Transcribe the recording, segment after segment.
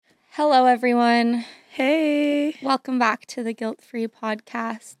Hello, everyone. Hey. Welcome back to the Guilt-Free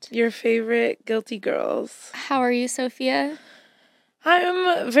Podcast. Your favorite guilty girls. How are you, Sophia?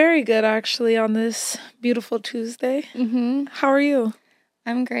 I'm very good, actually, on this beautiful Tuesday. Mm-hmm. How are you?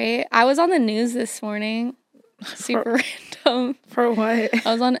 I'm great. I was on the news this morning. Super random. For what?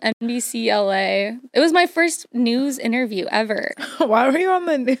 I was on NBC LA. It was my first news interview ever. Why were you on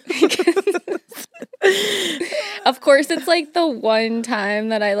the news? Of course, it's like the one time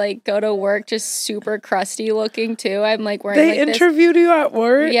that I go to work just super crusty looking too. I'm wearing They interviewed you at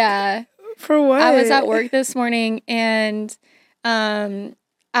work? Yeah. For what? I was at work this morning and I'm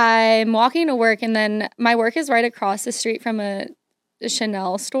walking to work, and then my work is right across the street from a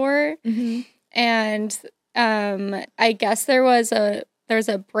Chanel store. Mm-hmm. And I guess there's a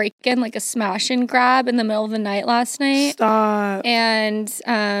break-in, like a smash and grab in the middle of the night last night. Stop. And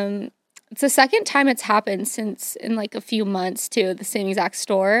it's the second time it's happened since in a few months too, the same exact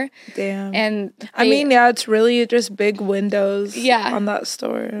store. Damn. And it's really just big windows on that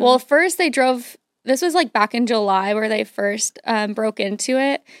store. Well, first this was back in July where they first broke into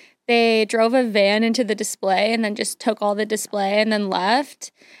it. They drove a van into the display and then just took all the display and then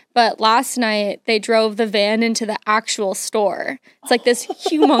left. But last night, they drove the van into the actual store. It's like this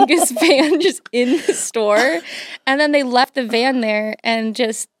humongous van just in the store. And then they left the van there and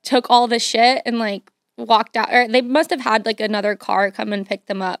just took all the shit and walked out. Or they must have had another car come and pick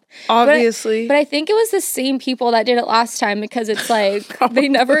them up. Obviously. But I think it was the same people that did it last time, because it's they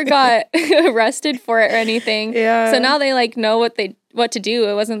never got arrested for it or anything. Yeah. So now they know what to do.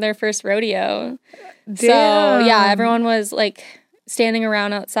 It wasn't their first rodeo. Damn. So yeah, everyone was standing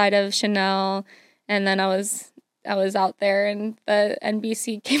around outside of Chanel, and then I was out there, and the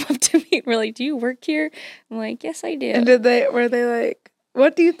NBC came up to me and were like, "Do you work here?" I'm like, "Yes, I do." And were they like,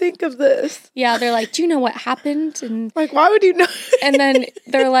 "What do you think of this?" Yeah, they're like, "Do you know what happened?" And why would you know? And then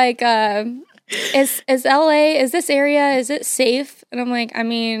they're like, is LA, is this area, is it safe? And I'm like, I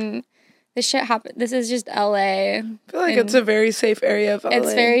mean, this shit happened. This is just LA. I feel like it's a very safe area of LA.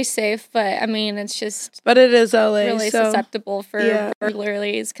 It's very safe, but I mean, it's just. But it is LA, really susceptible for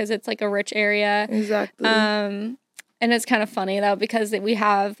burglaries because it's a rich area. Exactly. And it's kind of funny though, because we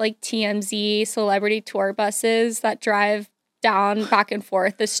have TMZ celebrity tour buses that drive down back and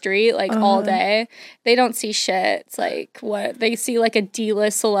forth the street all day. They don't see shit. It's what they see, a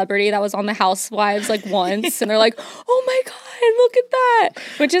D-list celebrity that was on the Housewives once, and they're like, "Oh my god, look at that,"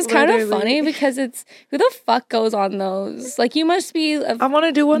 which is kind of funny because it's, who the fuck goes on those? You must be I want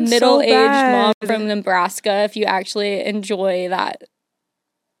to do one middle-aged mom so from Nebraska if you actually enjoy that.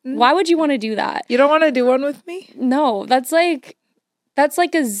 Why would you want to do that? You don't want to do one with me? No, that's like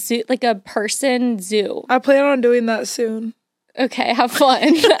a zoo, a person zoo. I plan on doing that soon. Okay, have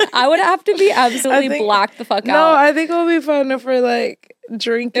fun. I would have to be absolutely blacked the fuck out. No, I think it'll be fun if we're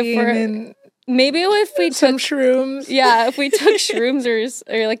drinking and maybe if we some took shrooms. Yeah, if we took shrooms or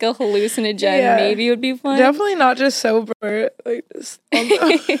a hallucinogen, maybe it would be fun. Definitely not just sober. Just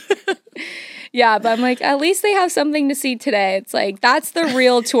Yeah, but I'm at least they have something to see today. It's that's the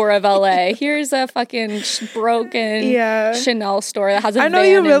real tour of LA. Here's a fucking broken Chanel store that has a van. I know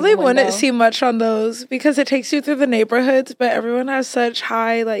you really wouldn't see much on those because it takes you through the neighborhoods, but everyone has such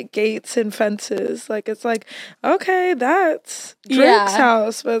high gates and fences. It's okay, that's Drake's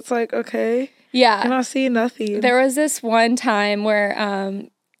house, but it's okay. Yeah. I'm not seeing nothing. There was this one time where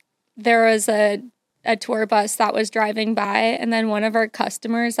there was a tour bus that was driving by, and then one of our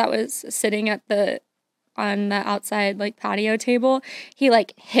customers that was sitting on the outside patio table, he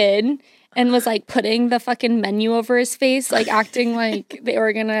hid and was putting the fucking menu over his face, acting like they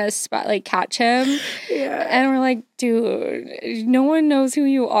were gonna catch him. Yeah. And we're like, dude, no one knows who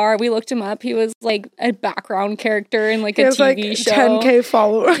you are. We looked him up. He was a background character in a TV show. 10K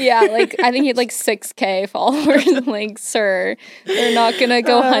followers. Yeah, I think he had 6K followers. I'm sir, they're not gonna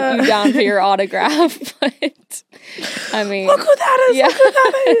go hunt you down for your autograph. But I mean, look who that is. Yeah. Look who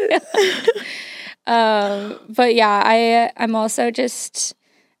that is. But yeah, I'm also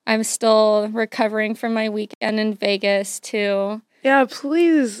I'm still recovering from my weekend in Vegas too. Yeah,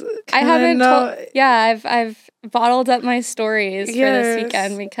 please. I've bottled up my stories for this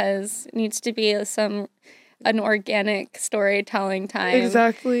weekend because it needs to be an organic storytelling time.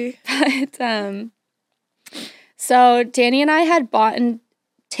 Exactly. But so Danny and I had bought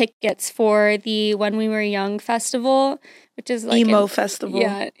tickets for the When We Were Young festival, which is emo festival.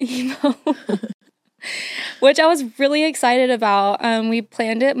 Yeah, emo. Which I was really excited about. We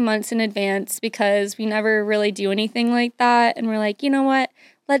planned it months in advance because we never really do anything like that. And we're like, you know what?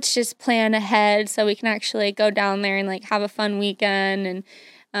 Let's just plan ahead so we can actually go down there and have a fun weekend.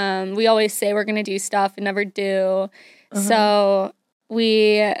 And we always say we're going to do stuff and never do. So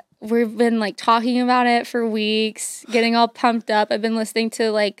we we've been like talking about it for weeks, getting all pumped up. I've been listening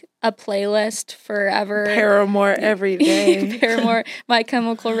to like a playlist forever. Paramore every day. Paramore, My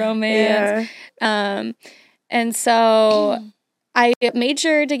Chemical Romance. Yeah. And so I made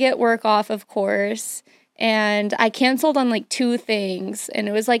sure to get work off, of course, and I canceled on like 2 things, and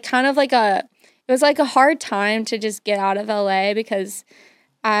it was like kind of like it was like a hard time to just get out of LA because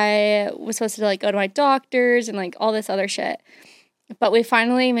I was supposed to like go to my doctor's and like all this other shit. But we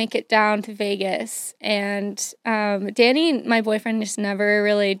finally make it down to Vegas, and Danny, my boyfriend, just never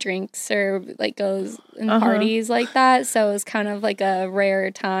really drinks or like goes in parties like that. So it was kind of like a rare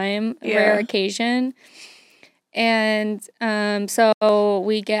occasion. And so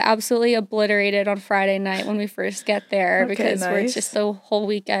we get absolutely obliterated on Friday night when we first get there because we're just the whole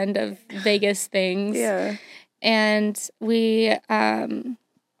weekend of Vegas things. Yeah. And we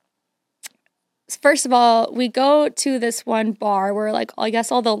first of all, we go to this one bar where, like, I guess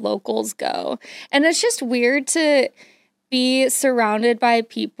all the locals go. And it's just weird to be surrounded by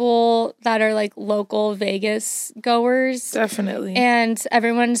people that are, like, local Vegas goers. Definitely. And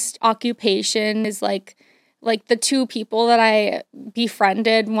everyone's occupation is, like the 2 people that I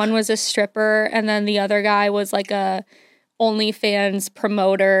befriended, one was a stripper, and then the other guy was, like, a OnlyFans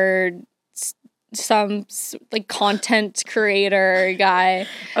promoter, some like content creator guy.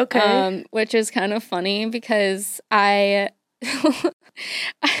 Okay. Which is kind of funny because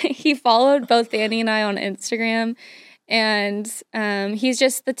he followed both Danny and I on Instagram, and he's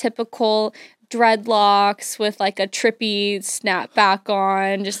just the typical dreadlocks with like a trippy snapback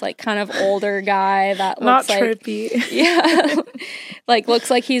on, just like kind of older guy that looks not like trippy. Yeah. Like looks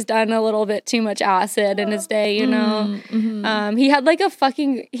like he's done a little bit too much acid in his day, you know. He had like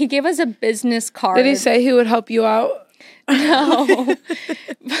he gave us a business card. Did he say he would help you out? No.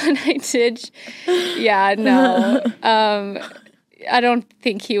 But I did. Yeah, no. I don't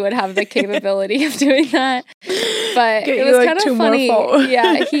think he would have the capability of doing that. But it was kind of funny.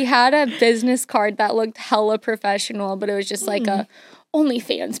 Yeah, he had a business card that looked hella professional, but it was just like a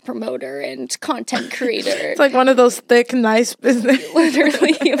OnlyFans promoter and content creator. It's like one of those thick, nice business.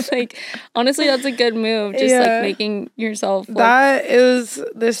 Literally, like, honestly, that's a good move. Just like making yourself look. That is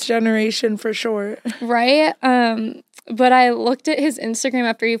this generation for sure. Right? But I looked at his Instagram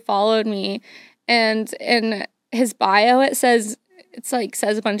after he followed me, and in his bio it says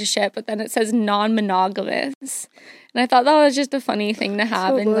a bunch of shit, but then it says non-monogamous. And I thought that was just a funny thing to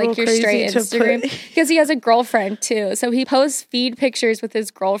have in like your straight Instagram, because he has a girlfriend too. So he posts feed pictures with his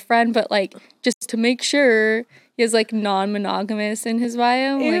girlfriend, but like just to make sure he has like non-monogamous in his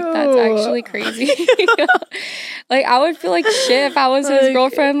bio. Ew. Like that's actually crazy. Like I would feel like shit if I was his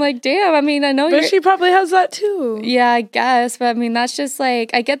girlfriend. Like damn, I mean I know but she probably has that too. Yeah, I guess, but I mean that's just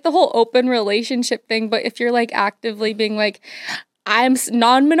like, I get the whole open relationship thing, but if you're like actively being like, I'm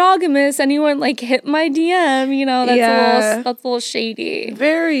non-monogamous, anyone like hit my DM, you know, that's a little shady.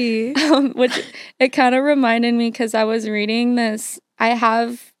 Very. Which it kind of reminded me, because I was reading this. I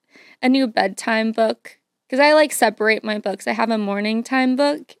have a new bedtime book, because I like separate my books. I have a morning time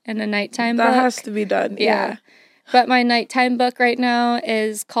book and a nighttime book. That has to be done. Yeah. But my nighttime book right now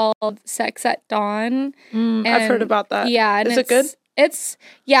is called Sex at Dawn. I've heard about that. Yeah. And is it good?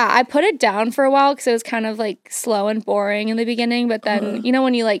 I put it down for a while because it was kind of like slow and boring in the beginning, but then you know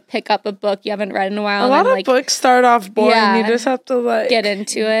when you like pick up a book you haven't read in a while, a lot of books start off boring, you just have to like get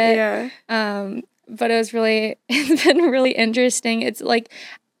into it. But it's been really interesting. It's like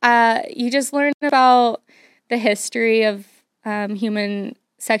you just learn about the history of human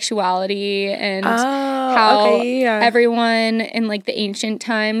sexuality and how everyone in like the ancient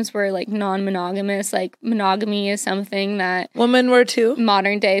times were like non-monogamous. Like monogamy is something that women were too.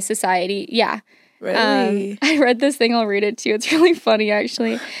 Modern day society, Really? I read this thing. I'll read it to you. It's really funny,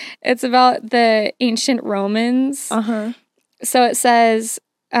 actually. It's about the ancient Romans. So it says,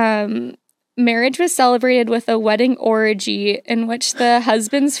 marriage was celebrated with a wedding orgy in which the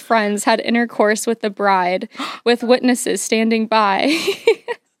husband's friends had intercourse with the bride, with witnesses standing by.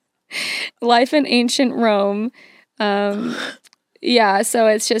 Life in ancient Rome. So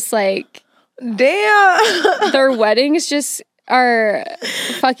it's just like, damn, their weddings just are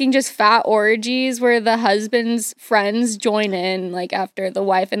fucking just fat orgies where the husband's friends join in like after the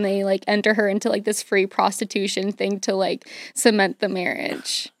wife, and they like enter her into like this free prostitution thing to like cement the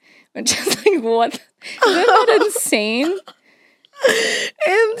marriage. Which is like, what? Isn't that insane?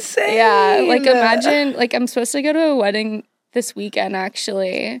 Insane. Yeah, like imagine, like I'm supposed to go to a wedding this weekend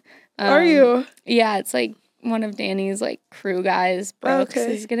actually. Are you? Yeah, it's like one of Danny's like crew guys, Brooks,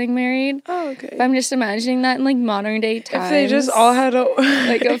 is getting married. Oh, okay. But I'm just imagining that in like modern day times. If they just all had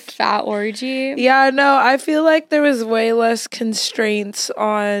like a fat orgy. Yeah, no, I feel like there was way less constraints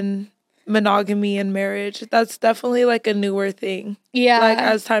on monogamy and marriage. That's definitely like a newer thing. Yeah. Like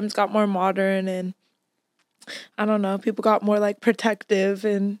as times got more modern and I don't know, people got more like protective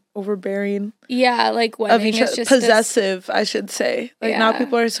and overbearing. Yeah, like wedding is just possessive, I should say. Like now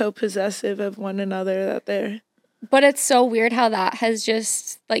people are so possessive of one another that they're. But it's so weird how that has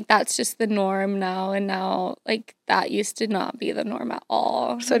just like that's just the norm now, and now like that used to not be the norm at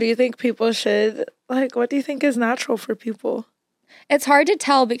all. So do you think people should like what do you think is natural for people? It's hard to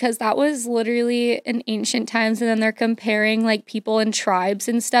tell because that was literally in ancient times, and then they're comparing like people and tribes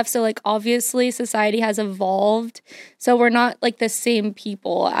and stuff. So like obviously society has evolved. So we're not like the same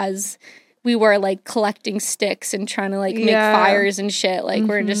people as we were like collecting sticks and trying to like make fires and shit. Like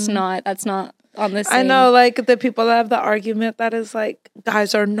we're just not, that's not on the same. I know like the people that have the argument that is like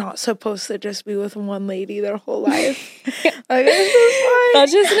guys are not supposed to just be with one lady their whole life. Like, it's just like,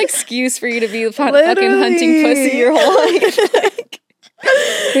 that's just an excuse for you to be fucking hunting pussy your whole life. Like,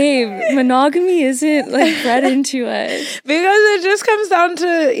 babe, monogamy isn't like bred into us. Because it just comes down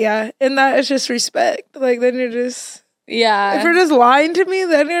to, and that is just respect. Like then you're just, if you're just lying to me,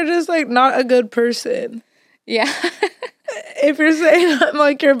 then you're just like not a good person. Yeah. If you're saying I'm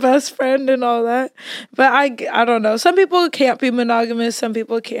like your best friend and all that. But I don't know. Some people can't be monogamous. Some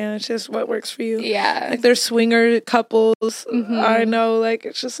people can. It's just what works for you. Yeah. Like there's swinger couples. Mm-hmm. I know. Like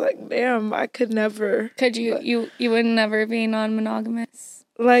it's just like, damn, I could never. Could you would never be non-monogamous?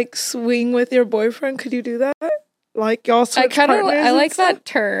 Like swing with your boyfriend? Could you do that? Like y'all switch partners? I like that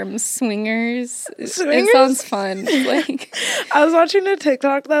term, swingers. It sounds fun. Like I was watching a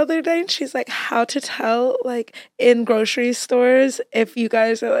TikTok the other day and she's like, how to tell like in grocery stores if you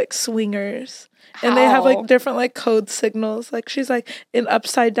guys are like swingers. And they have like different like code signals. Like she's like in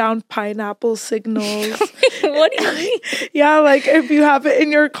upside down pineapple signals. What do you mean? Yeah, like if you have it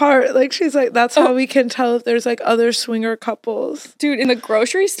in your cart, like she's like, that's how we can tell if there's like other swinger couples. Dude, in the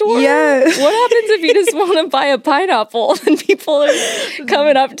grocery store? Yes. What happens if you just want to buy a pineapple and people are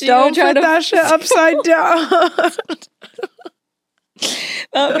coming up to you and trying to... Don't put that shit upside down.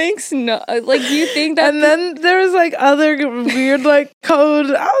 That makes no... Like, you think that... And then there was like other weird like code.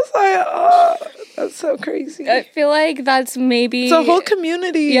 I was like, oh... That's so crazy. I feel like that's maybe... It's a whole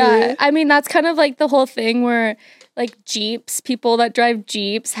community. Yeah. I mean, that's kind of like the whole thing where, like, Jeeps, people that drive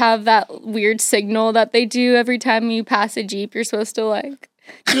Jeeps have that weird signal that they do every time you pass a Jeep. You're supposed to, like,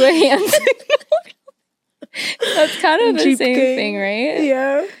 do a hand signal. That's kind of the Jeep same thing, right?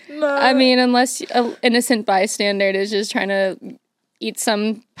 Yeah. No. I mean, unless an innocent bystander is just trying to eat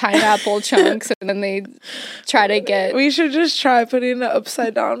some pineapple chunks and then they try to get... We should just try putting it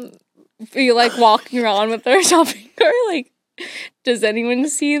upside down. Be like walking around with their shopping cart, like, does anyone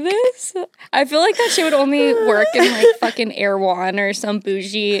see this? I feel like that shit would only work in like fucking Erewhon or some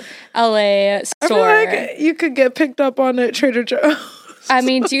bougie LA store. I feel like you could get picked up on at Trader Joe's. I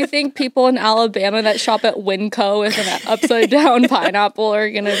mean, do you think people in Alabama that shop at Winco with an upside down pineapple are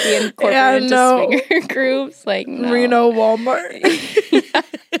gonna be incorporated into swinger groups? Like, no. Reno Walmart. Yeah.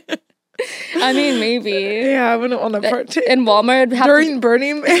 I mean, maybe. Yeah, I wouldn't want to partake. And Walmart would have during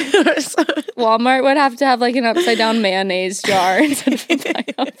Burning Man or something. Walmart would have to have like an upside down mayonnaise jar instead of a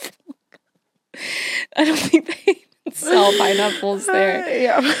pineapple. I don't think they sell pineapples there.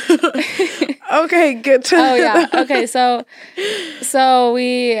 Yeah. Okay, good to Oh yeah. Okay, so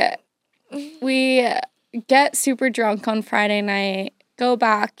we get super drunk on Friday night, go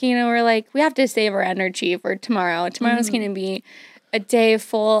back, you know, we're like, we have to save our energy for tomorrow. Tomorrow's gonna be a day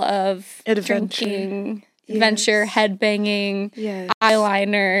full of drinking, adventure, headbanging,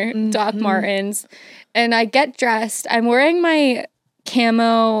 eyeliner, Doc Martens. And I get dressed. I'm wearing my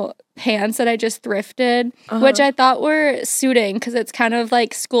camo pants that I just thrifted, which I thought were suiting because it's kind of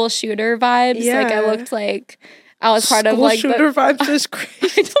like school shooter vibes. Yeah. Like I looked like I was part of like shooter vibes is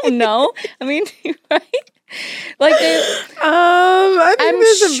crazy. I don't know. I mean, right? Like I think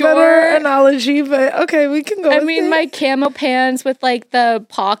there's a better analogy, but okay, we can go. I mean, my camo pants with like the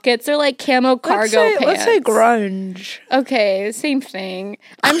pockets are like camo cargo pants. Let's say grunge. Okay, same thing.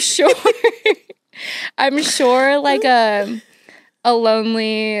 I'm sure. I'm sure, like a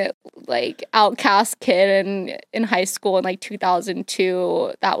lonely like outcast kid in high school in like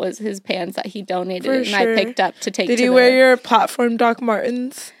 2002. That was his pants that he donated, and I picked up to take. Did you wear your platform Doc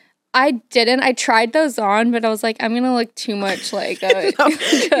Martens? I didn't. I tried those on, but I was like, I'm going to look too much like a... No,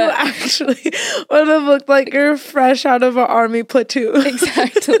 you actually would have looked like you're fresh out of an army platoon.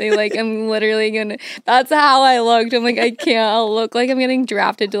 Exactly. Like, I'm literally going to... That's how I looked. I'm like, I can't. I'll look like I'm getting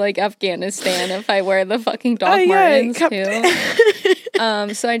drafted to, like, Afghanistan if I wear the fucking Doc Martens,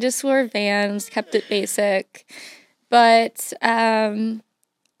 too. So I just wore Vans, kept it basic. But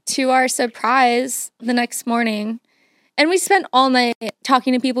to our surprise, the next morning... And we spent all night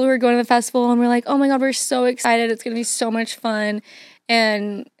talking to people who were going to the festival, and we're like, oh my God, we're so excited. It's going to be so much fun.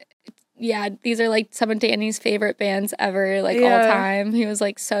 And yeah, these are like some of Danny's favorite bands ever, like all time. He was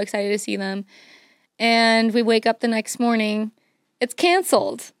like so excited to see them. And we wake up the next morning. It's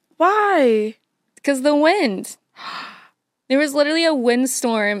canceled. Why? Because the wind. There was literally a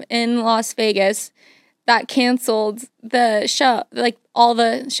windstorm in Las Vegas that canceled the show, like all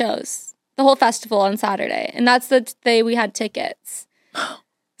the shows. The whole festival on Saturday. And that's the day we had tickets.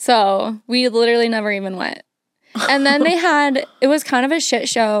 So we literally never even went. And then it was kind of a shit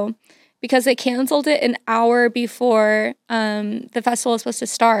show because they canceled it an hour before the festival was supposed to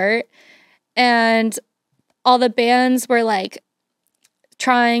start. And all the bands were like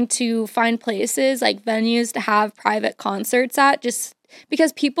trying to find places, like venues to have private concerts at, just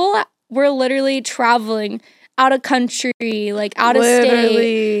because people were literally traveling out of country, like out of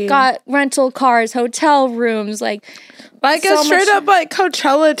state, got rental cars, hotel rooms, like so straight up like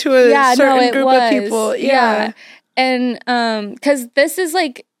Coachella to a certain group of people. Yeah. And because this was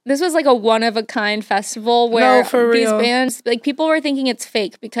like a one-of-a-kind festival where these bands, like people were thinking it's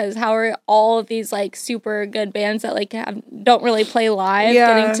fake because how are all of these like super good bands that like don't really play live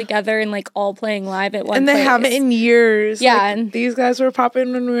getting together and like all playing live at one and place. They haven't in years. Yeah. Like, and these guys were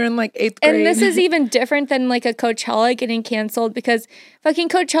popping when we were in like 8th grade. And this is even different than like a Coachella getting canceled because fucking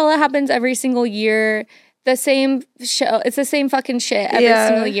Coachella happens every single year. The same show, it's the same fucking shit every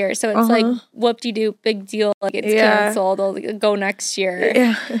single year. So it's like whoop-de-doo, big deal. Like it's canceled. It'll go next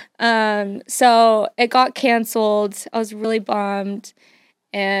year. Yeah. So it got canceled. I was really bummed.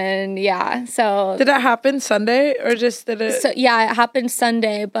 And yeah, so did it happen Sunday or just did it? So yeah, it happened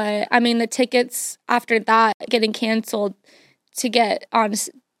Sunday. But I mean, the tickets after that getting canceled to get on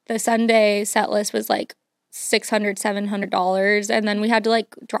the Sunday set list was like $600-$700, and then we had to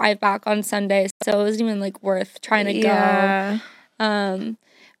like drive back on Sunday, so it wasn't even like worth trying to go.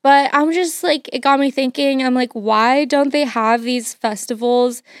 But I'm just like, it got me thinking, I'm like, why don't they have these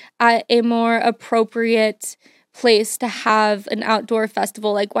festivals at a more appropriate place to have an outdoor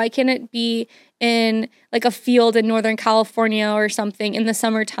festival? Like, why can't it be in like a field in Northern California or something in the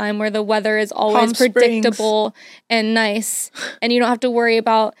summertime where the weather is always predictable and nice and you don't have to worry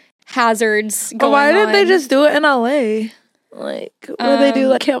about hazards going on? Why didn't they just do it in LA? Like, where they do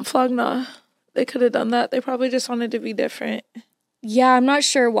like Camp Flog Gnaw. They could have done that. They probably just wanted to be different. Yeah, I'm not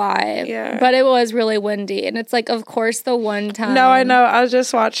sure why. Yeah. But it was really windy. And it's like, of course, the one time. No, I know. I was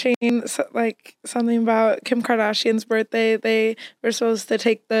just watching like something about Kim Kardashian's birthday. They were supposed to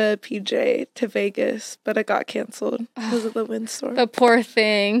take the PJ to Vegas, but it got canceled because of the windstorm. The poor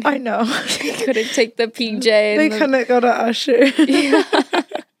thing. I know. They couldn't take the PJ. They couldn't go to Usher. Yeah.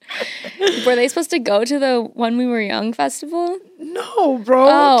 Were they supposed to go to the When We Were Young festival? No, bro.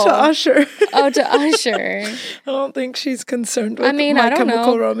 To Usher. To Usher. I don't think she's concerned with My I don't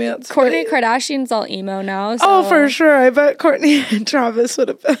Chemical Romance. Kourtney Kardashian's all emo now. So. Oh, for sure. I bet Kourtney and Travis would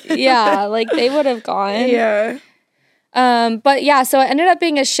have been. Yeah, like they would have gone. Yeah. But yeah, so it ended up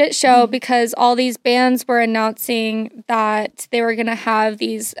being a shit show because all these bands were announcing that they were going to have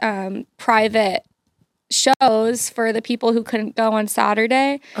these private shows for the people who couldn't go on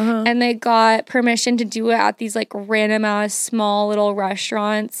Saturday, and they got permission to do it at these like random ass small little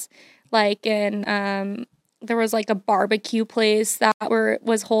restaurants, like in there was like a barbecue place that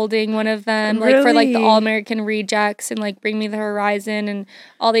was holding one of them, like for like the All American Rejects and like Bring Me the Horizon and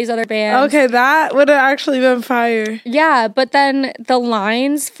all these other bands. Okay, that would have actually been fire. Yeah, but then the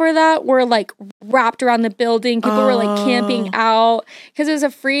lines for that were like wrapped around the building. People were like camping out because it was a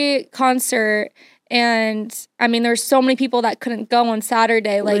free concert. And I mean, there's so many people that couldn't go on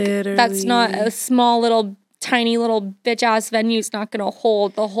Saturday. Like, that's not a small little, tiny little bitch ass venue. It's not going to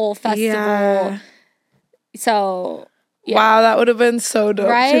hold the whole festival. Yeah. So, yeah. Wow, that would have been so dope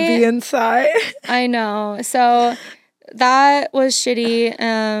to be inside. I know. So that was shitty.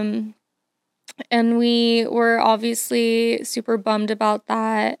 And we were obviously super bummed about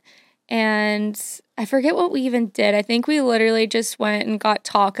that. And I forget what we even did. I think we literally just went and got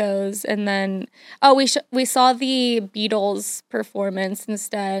tacos, and then we saw the Beatles performance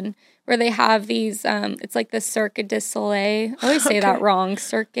instead, where they have these it's like the Cirque du Soleil. I always say that wrong.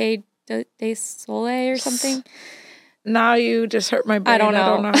 Cirque du Soleil or something. Now you just hurt my brain. I don't know. I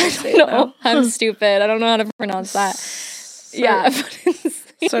don't know how to say it now. I'm stupid. I don't know how to pronounce that.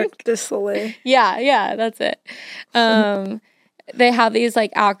 Cirque du Soleil. Yeah, that's it. They have these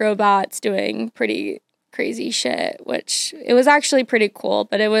like acrobats doing pretty crazy shit, which it was actually pretty cool,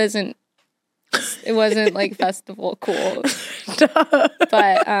 but it wasn't like festival cool.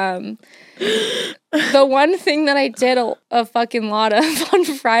 But the one thing that I did a fucking lot of on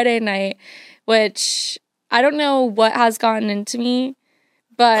Friday night, which I don't know what has gotten into me,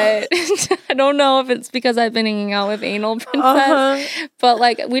 but I don't know if it's because I've been hanging out with Anal Princess, but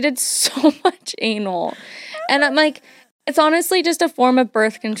like we did so much anal, and I'm like, it's honestly just a form of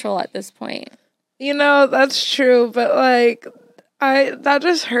birth control at this point. You know, that's true, but like that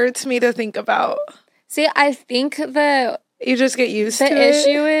just hurts me to think about. See, I think you just get used to it. The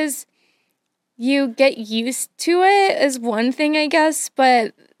issue is you get used to it is one thing, I guess,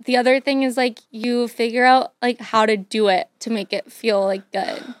 but the other thing is like you figure out like how to do it to make it feel like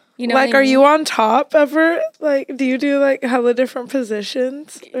good. You know, like, are you on top ever? Like, do you do like hella different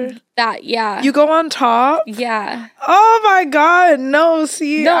positions? Or? That, yeah. You go on top? Yeah. Oh my God, no.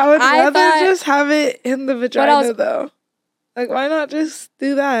 See, I would rather just have it in the vagina though. Like, why not just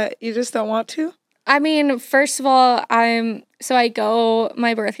do that? You just don't want to? I mean, first of all, my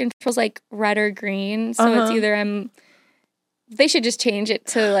birth control's like red or green. So it's either they should just change it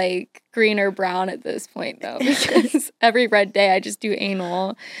to like green or brown at this point though, because every red day I just do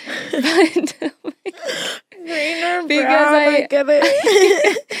anal. But green or brown, I get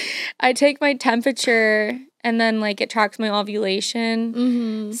it. I take my temperature and then like it tracks my ovulation.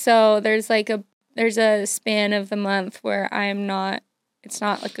 Mm-hmm. So there's a span of the month where it's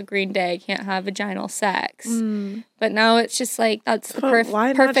not like a green day. I can't have vaginal sex. But now it's just like, that's the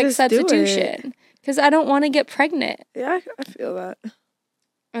perfect substitution. Because I don't want to get pregnant. Yeah, I feel that.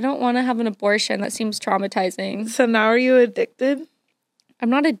 I don't want to have an abortion. That seems traumatizing. So now are you addicted?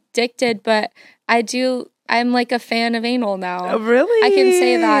 I'm not addicted, but I'm like a fan of anal now. Oh, really? I can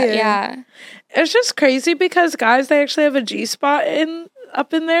say that, yeah. It's just crazy because guys, they actually have a G-spot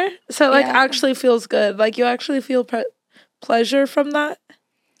up in there. So it actually feels good. Like you actually feel pleasure from that.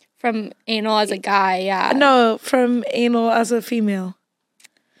 From anal as a guy, yeah. No, from anal as a female.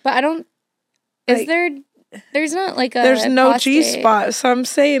 But I don't... Like, there's not like a... There's no G-spot, so I'm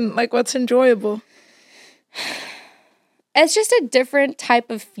saying, like, what's enjoyable? It's just a different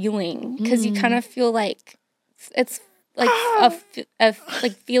type of feeling, because you kind of feel like... It's like a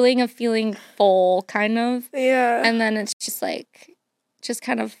feeling of feeling full, kind of. Yeah. And then it's just like... Just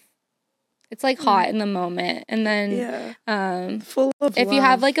kind of... It's like hot in the moment. And then... full of if love. you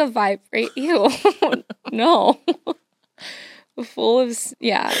have like a vibrate... Ew. No. Full of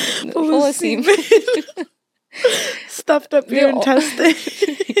semen. Stuffed up your intestine.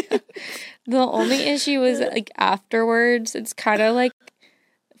 The only issue is like afterwards, it's kind of like,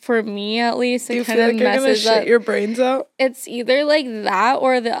 for me at least, it kind of messes up. Do you feel like you're gonna shit your brains out? It's either like that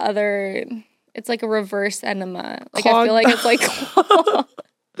or the other. It's like a reverse enema. Like I feel like it's like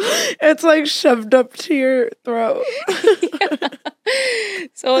it's like shoved up to your throat. Yeah.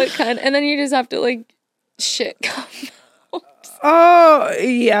 So it and then you just have to like shit come. Oh,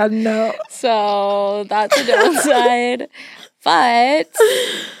 yeah, no. So that's a downside. But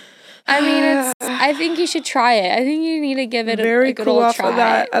I mean, I think you should try it. I think you need to give it a good cool old off try. Of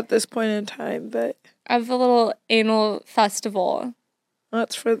that at this point in time, but I have a little anal festival.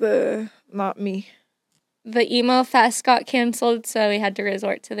 That's for not me. The emo fest got canceled, so we had to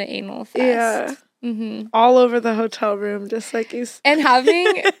resort to the anal fest. Yeah. Mm-hmm. All over the hotel room, just like you said. And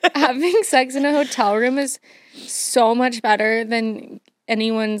having sex in a hotel room is so much better than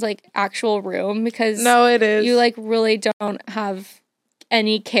anyone's like actual room, because no, it is. You like really don't have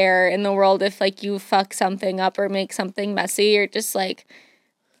any care in the world if like you fuck something up or make something messy. You're just like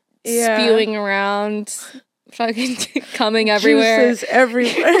spewing around, fucking coming everywhere. Juices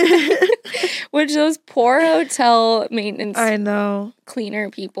everywhere. Which those poor hotel maintenance cleaner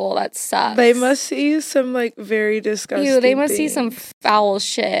people, that sucks. They must see some like very disgusting they must see some foul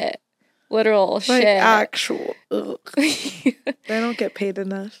shit. Literal shit. Actual. Ugh. They don't get paid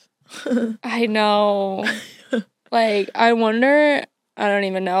enough. I know. Like, I wonder, I don't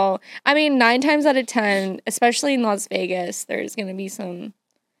even know. I mean, 9 times out of 10, especially in Las Vegas, there's going to be some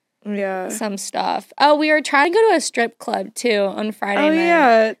stuff. Oh, we were trying to go to a strip club, too, on Friday night. Oh,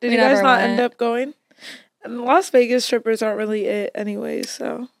 yeah. Did you guys not end up going? And Las Vegas strippers aren't really it anyway,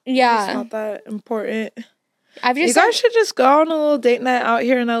 so yeah, it's not that important. You guys should just go on a little date night out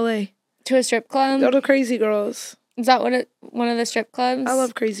here in LA. To a strip club? Go to Crazy Girls. Is that one of the strip clubs? I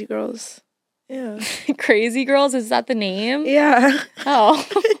love Crazy Girls. Yeah. Crazy Girls? Is that the name? Yeah. Oh.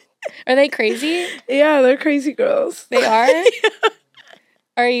 Are they crazy? Yeah, they're crazy girls. They are? Yeah.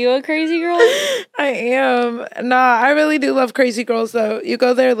 Are you a crazy girl? I am. Nah, I really do love crazy girls, though. You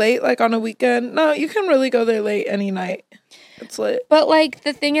go there late, like on a weekend. No, you can really go there late any night. It's lit. But, like,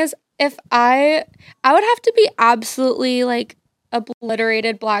 the thing is, if I would have to be absolutely, like,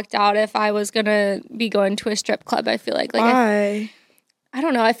 obliterated, blacked out if I was gonna be going to a strip club, I feel like. Why? I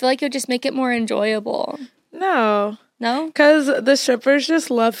don't know. I feel like it would just make it more enjoyable. No? Because the strippers just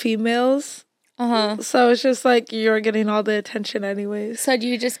love females. Uh-huh. So it's just like you're getting all the attention anyways. So do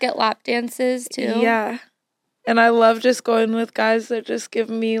you just get lap dances too? Yeah. And I love just going with guys that just give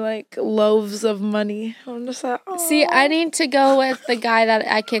me like loaves of money. I'm just like, oh. See, I need to go with the guy that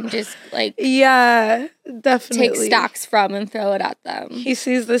I can just like yeah, definitely take stacks from and throw it at them. He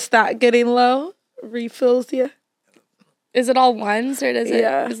sees the stack getting low, refills you. Is it all ones or is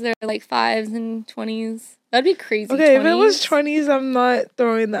there like 5s and 20s? That'd be crazy. Okay, 20s. If it was 20s, I'm not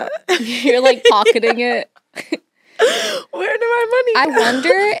throwing that. You're like pocketing it. Where did my money go? I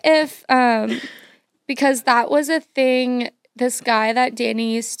wonder if because that was a thing, this guy that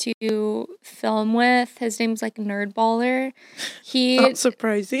Danny used to film with, his name's like Nerdballer. Not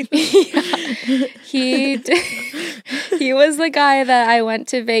surprising. Yeah, he was the guy that I went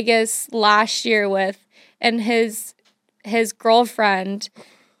to Vegas last year with, and his girlfriend,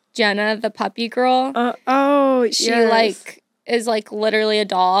 Jenna, the puppy girl. She like is like literally a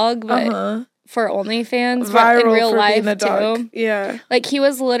dog, but for OnlyFans, viral in real for life being a dog. too. Yeah, like he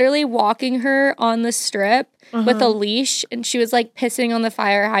was literally walking her on the strip with a leash, and she was like pissing on the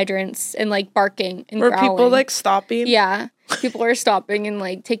fire hydrants and like barking and growling. Were people like stopping? Yeah, people were stopping and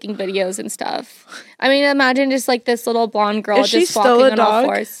like taking videos and stuff. I mean, imagine just like this little blonde girl just walking on all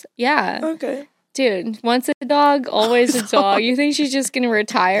fours. Yeah. Okay. Dude, once a dog, always a dog. You think she's just gonna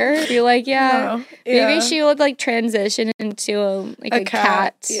retire? Be like, yeah. No. Yeah. Maybe she would like transition into a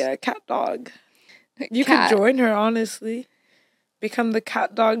cat. Yeah, cat dog. You could join her, honestly. Become the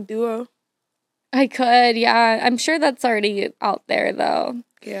cat dog duo. I could, yeah. I'm sure that's already out there though.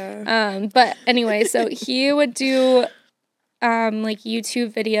 Yeah. But anyway, so he would do like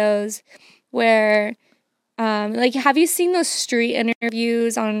YouTube videos where like, have you seen those street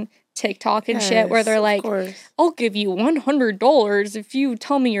interviews on TikTok and shit where they're like, I'll give you $100 if you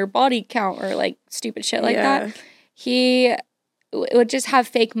tell me your body count, or like stupid shit like that. He would just have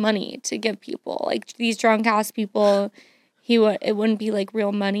fake money to give people, like these drunk ass people. It wouldn't be like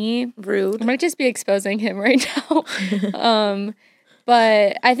real money. Rude. I might just be exposing him right now.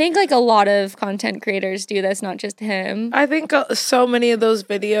 But I think like a lot of content creators do this, not just him. I think so many of those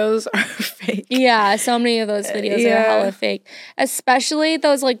videos are fake. Yeah, so many of those videos are hella fake. Especially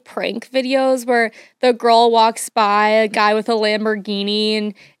those like prank videos where the girl walks by a guy with a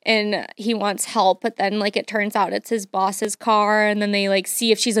Lamborghini and he wants help, but then like it turns out it's his boss's car, and then they like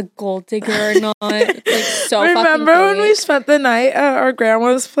see if she's a gold digger or not. It's like so Remember fucking when we spent the night at our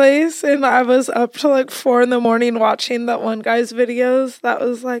grandma's place and I was up till like 4 a.m. watching that one guy's videos that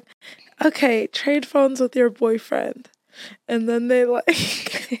was like, okay, trade phones with your boyfriend. And then they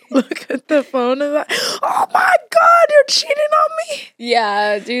like look at the phone and like, oh my god, you're cheating on me.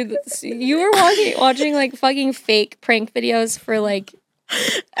 Yeah, dude, you were watching like fucking fake prank videos for like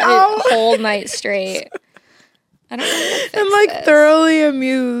a whole night straight. I don't know. And like thoroughly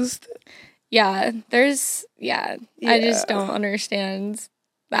amused. Yeah, I just don't understand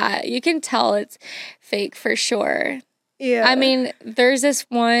that. You can tell it's fake for sure. Yeah. I mean, there's this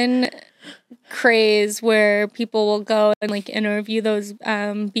one craze where people will go and like interview those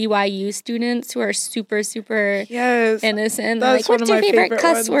BYU students who are super, super innocent. That's like, what's your favorite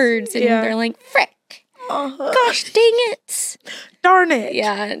cuss words? And they're like, frick. Gosh dang it. Darn it.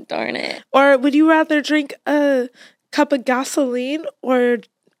 Yeah, darn it. Or would you rather drink a cup of gasoline or a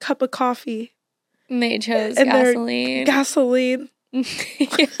cup of coffee? They chose gasoline. Gasoline.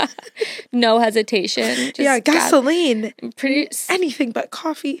 Yeah. No hesitation. Just gasoline. Anything but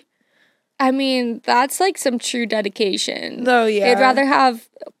coffee. I mean, that's like some true dedication. Oh, yeah. They'd rather have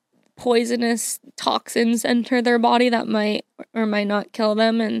poisonous toxins enter their body that might or might not kill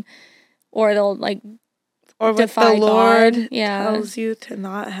them, or they'll like defy the Lord God. tells you to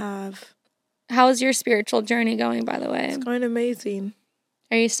not have. How's your spiritual journey going, by the way? It's going amazing.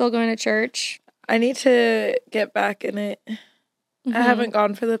 Are you still going to church? I need to get back in it. Mm-hmm. I haven't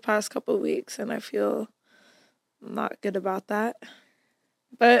gone for the past couple of weeks, and I feel not good about that.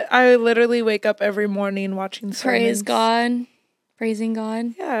 But I literally wake up every morning watching sermons. Praise God. Praising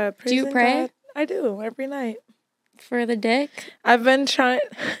God. Yeah, praising God. Do you pray? God. I do, every night. For the dick? I've been trying...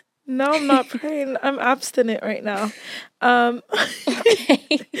 No, I'm not praying. I'm abstinent right now.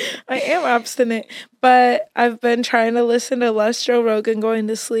 Okay. I am abstinent, but I've been trying to listen to less Joe Rogan going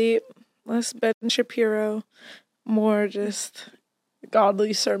to sleep, less Ben Shapiro, more just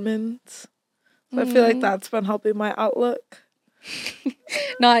godly sermons. So I feel like that's been helping my outlook.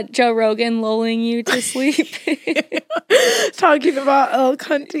 Not Joe Rogan lulling you to sleep. Talking about elk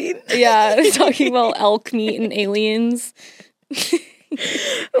hunting. Yeah, talking about elk meat and aliens.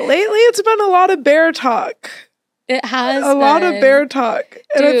 Lately, it's been a lot of bear talk. It has a lot of bear talk.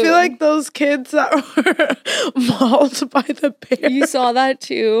 And Dude. I feel like those kids that were mauled by the bear. You saw that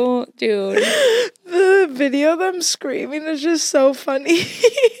too? Dude. The video of them screaming is just so funny.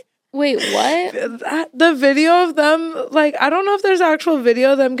 Wait, what? The video of them, like, I don't know if there's actual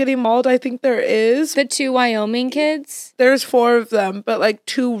video of them getting mauled. I think there is. The 2 Wyoming kids? There's 4 of them, but like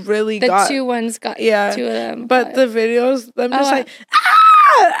 2 really the got. The 2 ones got. Yeah. 2 of them. But the videos, them just like,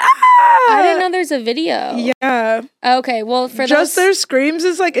 I didn't know there's a video. Yeah. Okay, well, for just their screams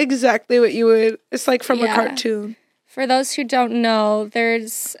is like exactly what you would. It's like from a cartoon. For those who don't know,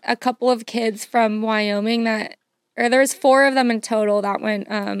 there's a couple of kids from Wyoming there's 4 of them in total that went,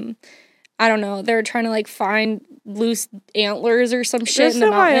 I don't know, they were trying to like find loose antlers or some shit in the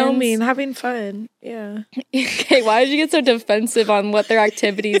mountains. Wyoming, having fun. Yeah. Okay, why did you get so defensive on what their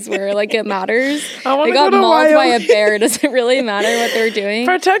activities were? Like, it matters. They got mauled by a bear. Does it really matter what they're doing?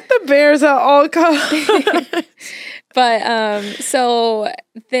 Protect the bears at all costs. But so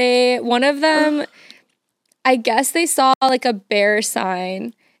one of them, I guess they saw like a bear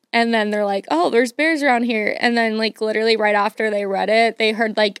sign. And then they're like, oh, there's bears around here. And then, like, literally right after they read it, they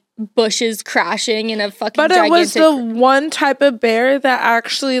heard, like, bushes crashing in a fucking gigantic... But it was the one type of bear that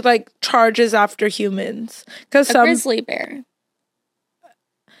actually, like, charges after humans. A grizzly bear.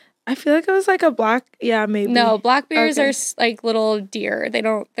 I feel like it was, like, a black... Yeah, maybe. No, black bears are, like, little deer.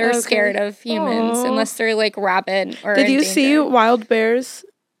 They're scared of humans unless they're, like, rabid or Did you see wild bears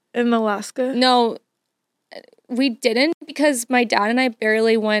in Alaska? No. We didn't, because my dad and I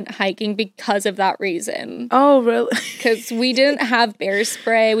barely went hiking because of that reason. Oh, really? Because we didn't have bear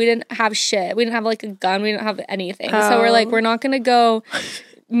spray. We didn't have shit. We didn't have, like, a gun. We didn't have anything. So we're like, we're not going to go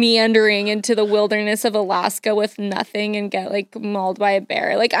meandering into the wilderness of Alaska with nothing and get, like, mauled by a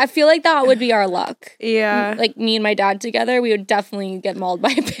bear. Like, I feel like that would be our luck. Yeah. Like, me and my dad together, we would definitely get mauled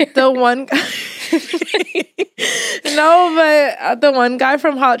by a bear. The one guy... No, but the one guy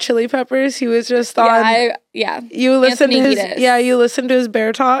from Hot Chili Peppers, he was just on... You listened you listened to his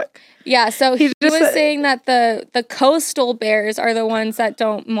bear talk? Yeah, so he was saying that the coastal bears are the ones that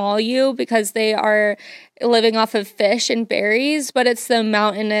don't maul you because they are living off of fish and berries, but it's the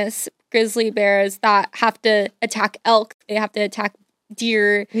mountainous grizzly bears that have to attack elk. They have to attack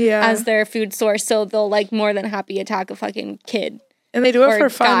deer as their food source, so they'll, like, more than happy attack a fucking kid. And they do it for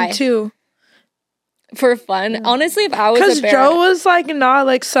fun, too. For fun? Honestly, if I was a bear... Because Joe was like, nah,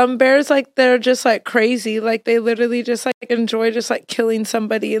 like, some bears, like, they're just, like, crazy. Like, they literally just, like, enjoy just, like, killing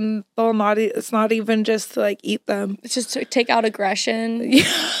somebody, and they'll not... It's not even just to, like, eat them. It's just to take out aggression. Yeah.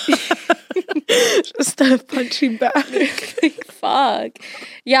 Just to punch you back. Like, fuck.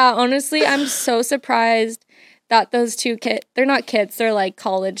 Yeah, honestly, I'm so surprised that those 2 kids... They're not kids. They're, like,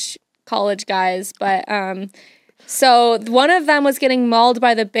 college guys, but... So one of them was getting mauled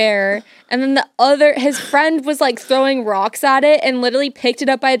by the bear, and then his friend was, like, throwing rocks at it and literally picked it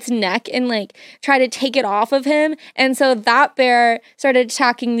up by its neck and, like, tried to take it off of him. And so that bear started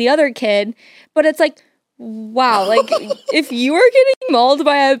attacking the other kid. But it's like, wow, like, if you were getting mauled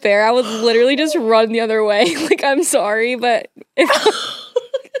by a bear, I would literally just run the other way. Like, I'm sorry, but...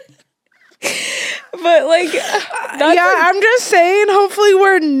 But, like, I'm just saying, hopefully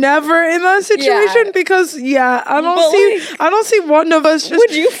we're never in that situation because I don't see one of us just...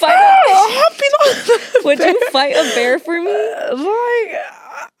 Would you fight Would you fight a bear for me? Like,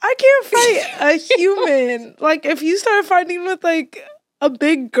 I can't fight a human. Like, if you start fighting with, like, a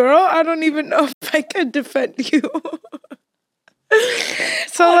big girl, I don't even know if I could defend you.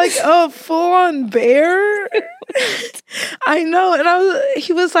 So, like, a full-on bear? I know, and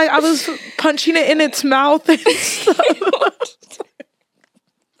he was like, I was punching it in its mouth and stuff.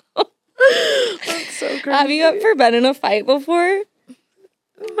 That's so crazy. Have you ever been in a fight before?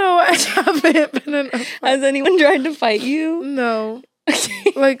 No, I haven't been in a fight. Has anyone tried to fight you? No.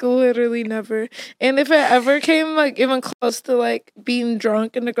 Like, literally never. And if it ever came, like, even close to, like, being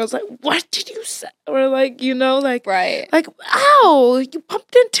drunk and the girl's like, what did you say? Or, like, you know, like, right. Like, ow, you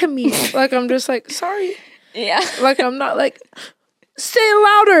bumped into me. Like, I'm just like, sorry. Yeah. Like, I'm not like, say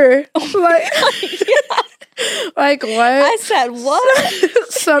louder. Like, Like, what? I said,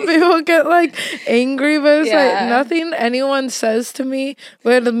 what? Some people get, like, angry, but it's, like, nothing anyone says to me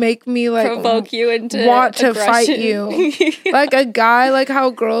would make me, like, provoke you into want to aggression. fight you. Like, a guy, like, how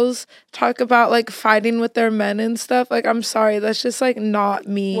girls talk about, like, fighting with their men and stuff. Like, I'm sorry. That's just, like, not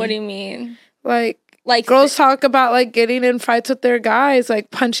me. What do you mean? Like girls talk about, like, getting in fights with their guys,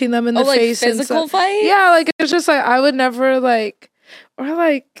 like, punching them in the face. Like, physical fights? Yeah, like, it's just, like, I would never, like, or,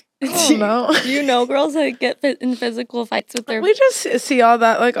 like, I don't know. You know girls that get in physical fights with their... We just see all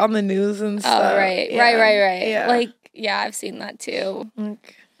that, like, on the news and stuff. Oh, right. Yeah. Right. Yeah. Like, yeah, I've seen that, too.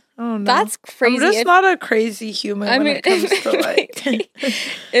 Like, I don't know. That's crazy. I'm just not a crazy human when it comes to, like...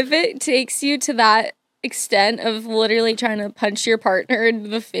 If it takes you to that extent of literally trying to punch your partner in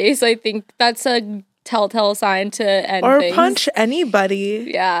the face, I think that's a telltale sign to end things. Or punch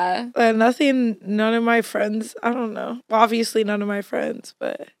anybody. Yeah. None of my friends, I don't know. Well, obviously none of my friends,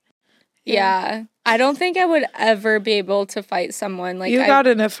 but... Yeah. I don't think I would ever be able to fight someone. Like, you got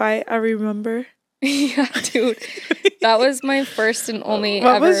in a fight, I remember. Yeah, dude. That was my first and only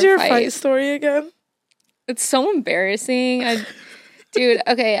What ever was your fight story again? It's so embarrassing. Dude,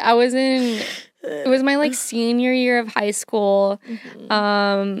 okay, it was my, like, senior year of high school.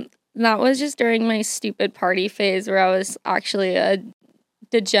 Mm-hmm. That was just during my stupid party phase where I was actually a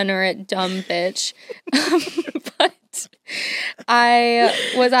degenerate, dumb bitch. But I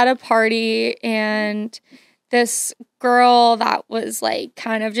was at a party and this girl that was, like,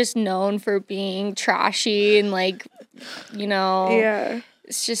 kind of just known for being trashy and, like, you know,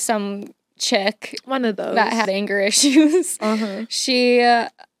 it's just some chick, one of those that had anger issues. Uh-huh. She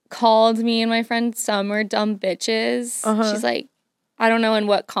called me and my friend Summer dumb bitches. Uh-huh. She's like, I don't know in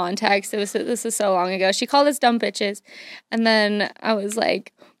what context. This is so long ago. She called us dumb bitches, and then I was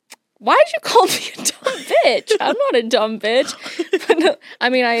like, why'd you call me a dumb bitch? I'm not a dumb bitch. But no, I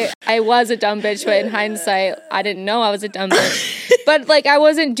mean, I was a dumb bitch, but in hindsight, I didn't know I was a dumb bitch. But, like, I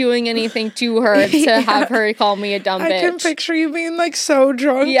wasn't doing anything to her to have her call me a dumb bitch. I can picture you being, like, so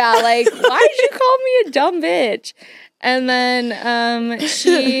drunk. Yeah, like, why did you call me a dumb bitch? And then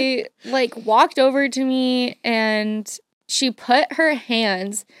she, like, walked over to me and she put her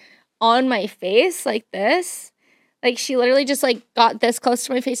hands on my face like this. Like, she literally just, like, got this close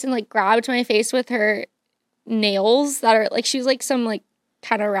to my face and, like, grabbed my face with her nails that are, like, she was, like, some, like,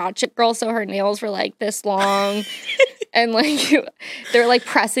 kind of ratchet girl, so her nails were, like, this long. And, like, they're, like,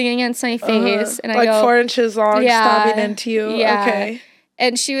 pressing against my face. And I like, go, 4 inches long, stabbing into you. Yeah. Okay.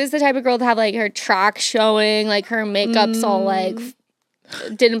 And she was the type of girl to have, like, her track showing, like, her makeup's all, like,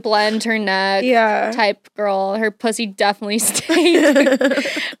 didn't blend her neck type girl. Her pussy definitely stayed.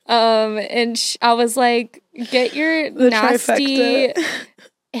 And I was like, get your nasty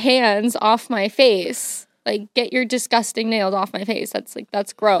hands off my face. Like, get your disgusting nails off my face.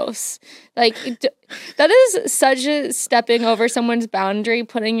 That's gross. Like, that is such a stepping over someone's boundary,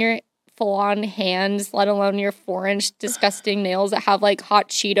 putting your full-on hands, let alone your 4-inch disgusting nails that have, like, hot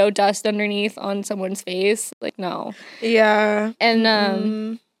Cheeto dust underneath on someone's face. Like, no. Yeah.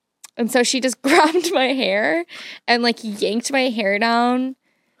 And so she just grabbed my hair and, like, yanked my hair down.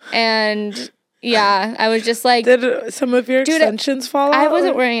 And yeah, I was just like, did some of your extensions fall out? I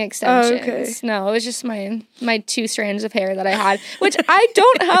wasn't wearing extensions. Oh, okay. No, it was just my 2 strands of hair that I had, which I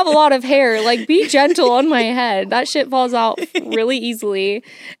don't have a lot of hair. Like, be gentle on my head. That shit falls out really easily.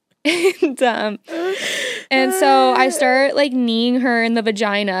 And so I start, like, kneeing her in the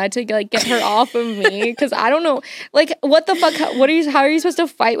vagina to, like, get her off of me, because I don't know, like, what the fuck, how are you supposed to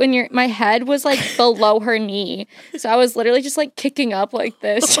fight when my head was, like, below her knee? So I was literally just, like, kicking up like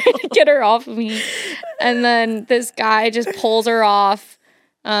this trying to get her off of me, and then this guy just pulls her off,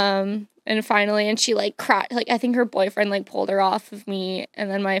 and finally, and she, like, like, I think her boyfriend, like, pulled her off of me, and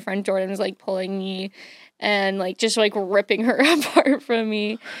then my friend Jordan was, like, pulling me and, like, just, like, ripping her apart from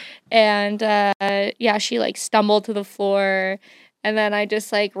me. And, yeah, she, like, stumbled to the floor. And then I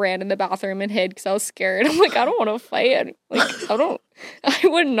just, like, ran in the bathroom and hid because I was scared. I'm like, I don't want to fight. Like, I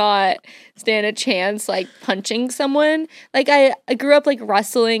would not stand a chance, like, punching someone. Like, I grew up, like,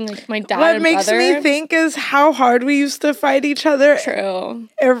 wrestling, like, my dad and brother. What makes me think is how hard we used to fight each other. True.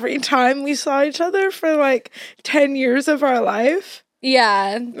 Every time we saw each other for, like, 10 years of our life.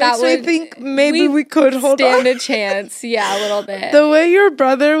 Yeah, that would. I think maybe we could stand a chance. Yeah, a little bit. The way your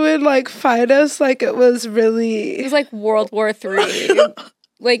brother would, like, fight us, like, it was like World War III.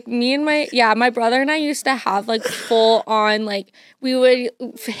 Like, me and my brother and I used to have, like, full on, like, we would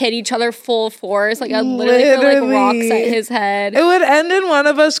hit each other full force. Like, I literally throw, like, rocks at his head. It would end in one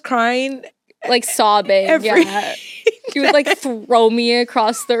of us crying like sobbing. Yeah. She would like throw me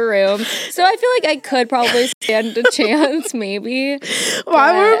across the room. So I feel like I could probably stand a chance, maybe.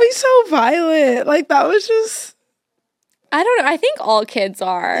 Why were we so violent? Like, that was just... I don't know. I think all kids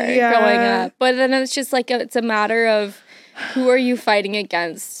are growing up. But then it's just like, it's a matter of who are you fighting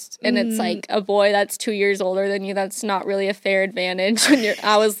against? And it's like a boy that's 2 years older than you. That's not really a fair advantage when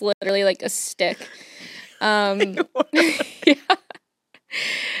I was literally like a stick. Yeah.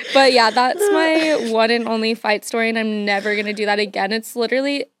 But yeah, that's my one and only fight story, and I'm never gonna do that again. It's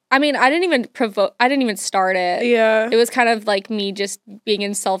literally, I mean, I didn't even start it. Yeah. It was kind of like me just being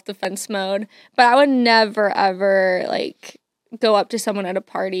in self-defense mode. But I would never, ever, like, go up to someone at a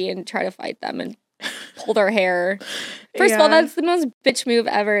party and try to fight them and pull their hair. First of all, that's the most bitch move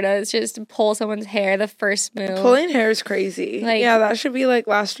ever, to just pull someone's hair, the first move. Pulling hair is crazy. Like, yeah, that should be, like,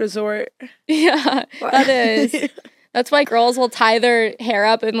 last resort. Yeah, that is. That's why girls will tie their hair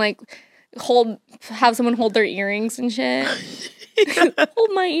up and, like, have someone hold their earrings and shit.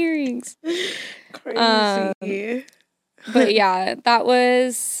 Hold my earrings. Crazy. But yeah, that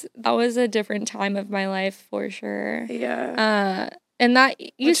was a different time of my life for sure. Yeah. And that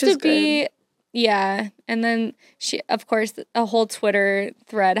used to be good. Yeah. And then of course, a whole Twitter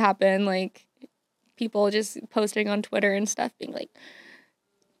thread happened, like people just posting on Twitter and stuff being like,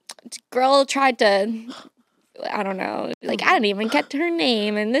 girl tried to, I don't know, like, I didn't even get her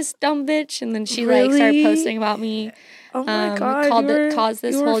name, and this dumb bitch, and then she like started posting about me. Oh my god! Caused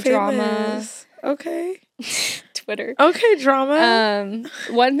this whole drama. Okay. Twitter. Okay, drama.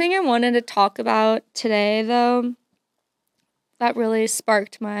 One thing I wanted to talk about today, though, that really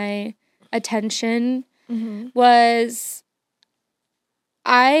sparked my attention was,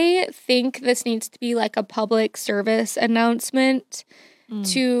 I think this needs to be like a public service announcement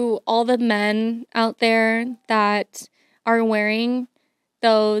to all the men out there that are wearing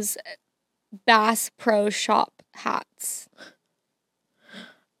those Bass Pro Shop hats.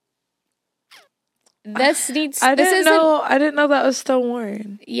 I didn't know that was still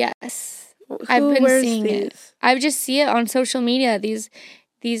worn. Yes. I've been seeing it. I just see it on social media. These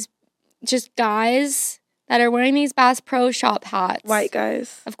just guys that are wearing these Bass Pro Shop hats. White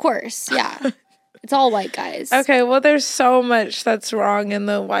guys. Of course, yeah. It's all white guys. Okay, well, there's so much that's wrong in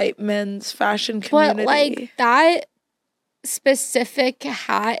the white men's fashion community. But, like, that specific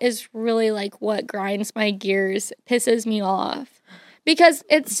hat is really, like, what grinds my gears, pisses me off. Because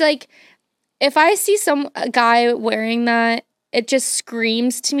it's, like, if I see a guy wearing that, it just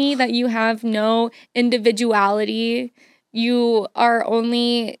screams to me that you have no individuality. You are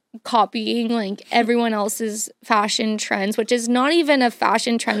only copying, like, everyone else's fashion trends, which is not even a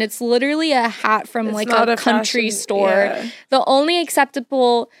fashion trend. It's literally a hat from, like, a country store. Yeah. The only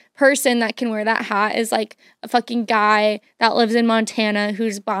acceptable person that can wear that hat is, like, a fucking guy that lives in Montana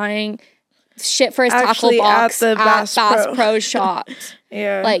who's buying shit for his tackle box at Bass Pro Shops.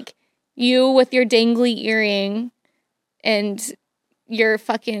 Yeah. Like, you with your dangly earring and your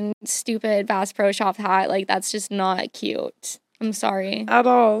fucking stupid Bass Pro Shop hat, like, that's just not cute. I'm sorry. At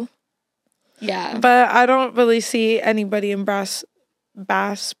all. Yeah. But I don't really see anybody in Bass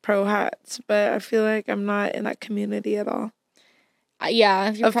Pro hats, but I feel like I'm not in that community at all.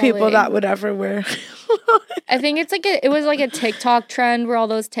 Yeah. People that would ever wear. I think it's like it was like a TikTok trend where all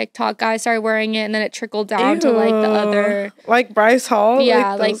those TikTok guys started wearing it, and then it trickled down to, like, the other. Like Bryce Hall?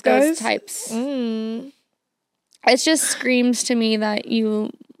 Yeah, like those types. It just screams to me that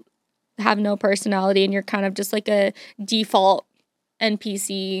you have no personality and you're kind of just like a default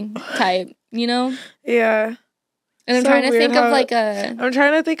NPC type, you know? Yeah. And I'm trying to think of like I'm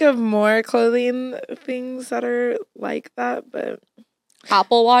trying to think of more clothing things that are like that, but...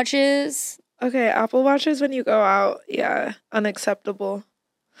 Apple Watches. Okay, Apple Watches when you go out, yeah, unacceptable.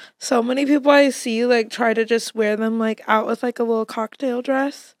 So many people I see, like, try to just wear them, like, out with, like, a little cocktail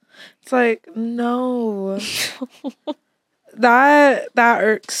dress. It's like, no. That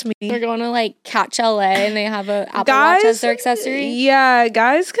irks me. They're going to, like, Catch LA and they have a Apple Watch as their accessory. Yeah,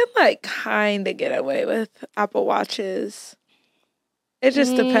 guys can, like, kind of get away with Apple Watches. It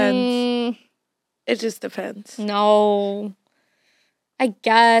just depends. It just depends. No. I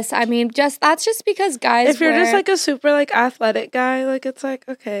guess. I mean, that's just because guys if you're just, like, a super, like, athletic guy, like, it's like,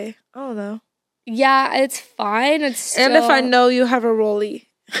 okay, I don't know. Yeah, it's fine. It's still... And if I know you have a rollie.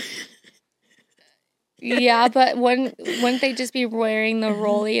 Yeah, but wouldn't they just be wearing the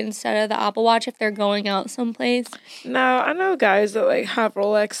rollie instead of the Apple Watch if they're going out someplace? No, I know guys that, like, have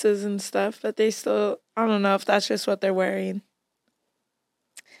Rolexes and stuff, but they still, I don't know if that's just what they're wearing.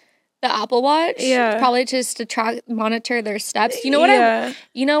 The Apple Watch? Yeah. Probably just to monitor their steps. You know what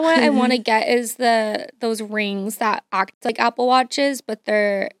I want to get is those rings that act like Apple Watches, but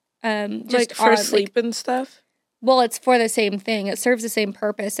they're just like for sleep and stuff. Well, it's for the same thing. It serves the same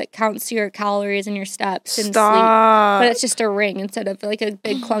purpose. It counts your calories and your steps and sleep. But it's just a ring instead of like a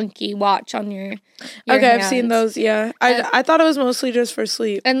big clunky watch on your okay, hands. I've seen those, yeah. I thought it was mostly just for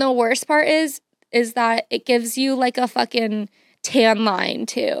sleep. And the worst part is that it gives you like a fucking tan line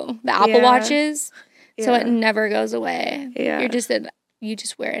too. The Apple Watches. So it never goes away. Yeah. You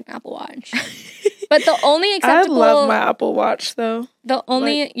just wear an Apple Watch. But the only acceptable... I love my Apple Watch, though.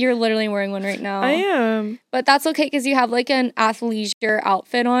 You're literally wearing one right now. I am. But that's okay, because you have, like, an athleisure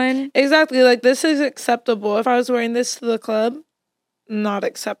outfit on. Exactly. Like, this is acceptable. If I was wearing this to the club, not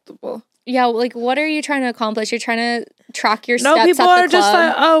acceptable. Yeah, like, what are you trying to accomplish? You're trying to track your steps at the club? No, people are just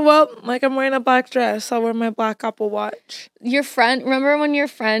like, oh, well, like, I'm wearing a black dress. I'll wear my black Apple Watch. Remember when your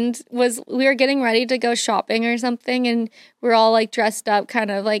friend we were getting ready to go shopping or something, and we're all, like, dressed up, kind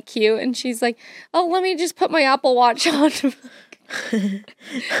of, like, cute, and she's like, oh, let me just put my Apple Watch on.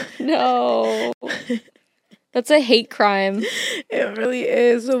 No. That's a hate crime. It really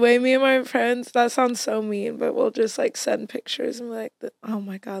is. The way me and my friends, that sounds so mean, but we'll just like send pictures and be like, oh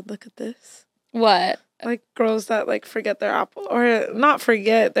my God, look at this. What? Like girls that like forget their Apple, or not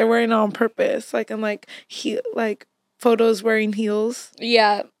forget, they're wearing it on purpose. Like in like photos wearing heels.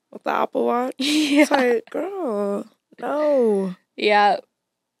 Yeah. With the Apple Watch. Yeah. It's like, girl, no. Yeah.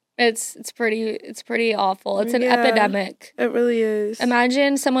 It's pretty awful. It's an epidemic. It really is.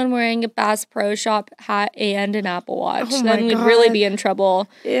 Imagine someone wearing a Bass Pro Shop hat and an Apple Watch. Oh then we'd really be in trouble.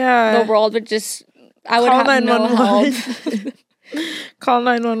 Yeah. The world would just... I would have no help. Call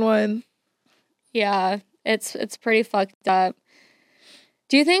 911. Yeah. It's pretty fucked up.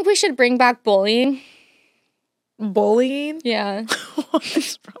 Do you think we should bring back bullying? Bullying? Yeah. What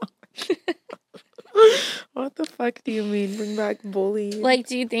is wrong? What the fuck do you mean, bring back bullying? Like,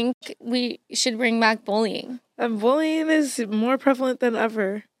 do you think we should bring back bullying? And bullying is more prevalent than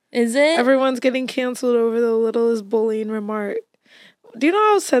ever. Is it? Everyone's getting canceled over the littlest bullying remark. Do you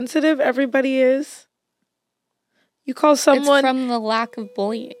know how sensitive everybody is? You call someone... It's from the lack of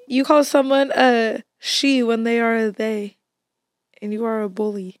bullying. You call someone a she when they are a they. And you are a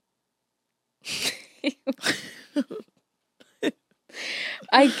bully.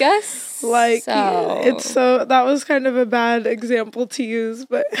 I guess like so. It's so that was kind of a bad example to use,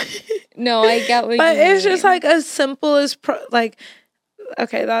 but no, I get what but you mean. It's just like as simple as like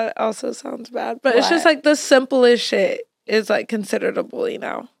okay, that also sounds bad, but it's just like the simplest shit is like considered a bully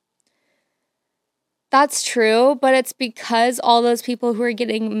now. That's true, but it's because all those people who are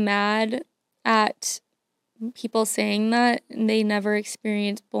getting mad at people saying that, they never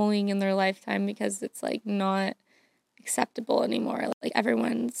experienced bullying in their lifetime because it's like not acceptable anymore. Like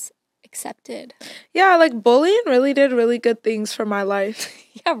everyone's accepted. Yeah, like bullying really did really good things for my life.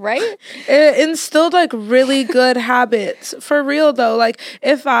 Yeah, right? It instilled like really good habits. For real though, like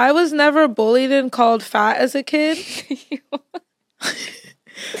if I was never bullied and called fat as a kid,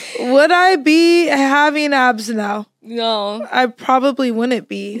 would I be having abs now? No. I probably wouldn't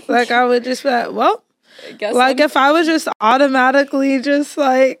be. Like I would just be like, well, I guess like if I was just automatically just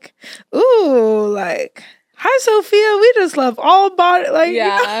like, ooh, like, hi, Sophia, we just love all body. Like,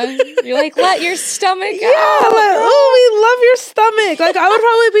 yeah. You're like, let your stomach out. Yeah, like, oh, we love your stomach. Like, I would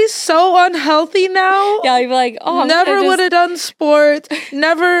probably be so unhealthy now. Yeah, you'd be like, oh, never would have done sports,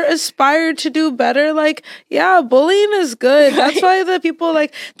 never aspired to do better. Like, yeah, bullying is good. Right. That's why the people,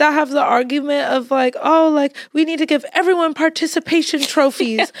 like, that have the argument of, like, oh, like, we need to give everyone participation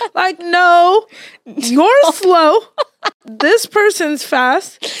trophies. Yeah. Like, no, you're slow. This person's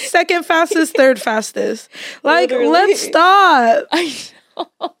fast. Second fastest, third fastest. Like, literally. Let's stop. I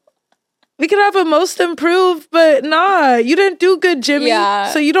know. We could have a most improved, but nah, you didn't do good, Jimmy. Yeah.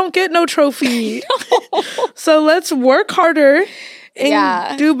 So you don't get no trophy. No. So let's work harder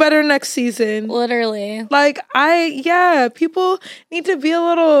and do better next season. Literally. Like, people need to be a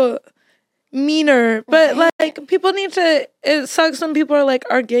little meaner, but like people need to, it sucks when people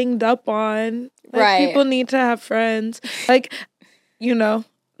are ganged up on. Like, right. People need to have friends. Like, you know,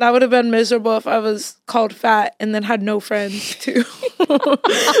 that would have been miserable if I was called fat and then had no friends too.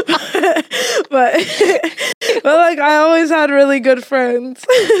 but like I always had really good friends.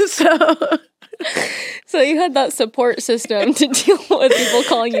 So you had that support system to deal with people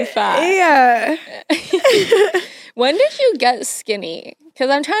calling you fat. Yeah. When did you get skinny? Because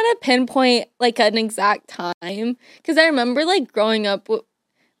I'm trying to pinpoint like an exact time. Because I remember like growing up,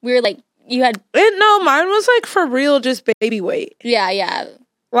 we were like, you had... No, mine was like for real just baby weight. Yeah.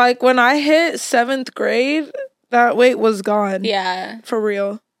 Like when I hit 7th grade, that weight was gone. Yeah. For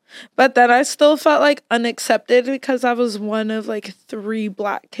real. But then I still felt like unaccepted because I was one of like 3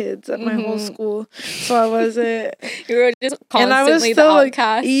 black kids at my whole school. So I wasn't. You were just constantly and I was still the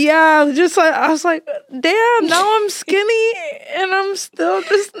outcast. Like, yeah, just like, I was like, damn, now I'm skinny and I'm still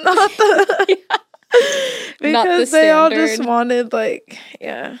just not the. Because they all just wanted, like,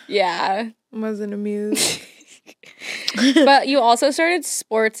 yeah. Wasn't amused. But you also started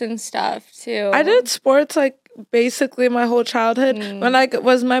sports and stuff too. I did sports like basically my whole childhood. When I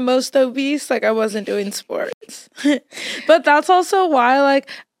was my most obese, like I wasn't doing sports. But that's also why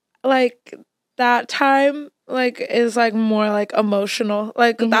like that time like is like more like emotional.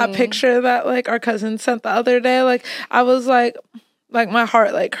 Like that picture that like our cousin sent the other day, like I was like my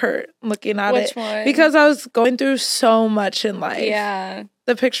heart like hurt looking at it. Which one? Because I was going through so much in life. Yeah.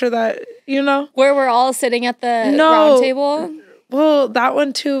 The picture that, you know? Where we're all sitting at the round table? Well, that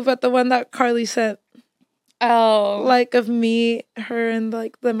one too, but the one that Carly sent. Oh. Like of me, her, and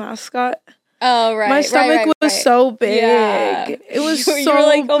like the mascot. Oh, right. My stomach was so big. Yeah. It was so big. You were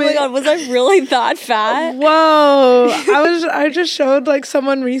like, oh my God, was I really that fat? Whoa. I just showed like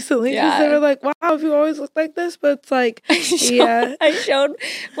someone recently because they were like, wow, have you always looked like this? But it's like, I sent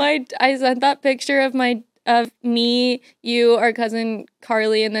that picture of me, you, our cousin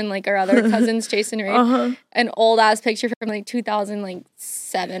Carly, and then like our other cousins, Jason and Reed. An old ass picture from like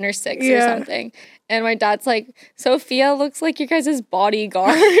 2007 or 6 or something. And my dad's like, Sophia looks like your guys'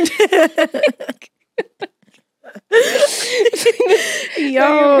 bodyguard.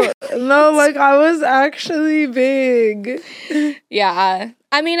 Yo, no, like I was actually big. Yeah.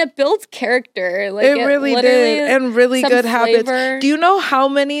 I mean, it builds character. Like it really did. And really good habits. Do you know how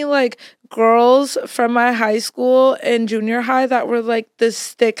many like girls from my high school and junior high that were like the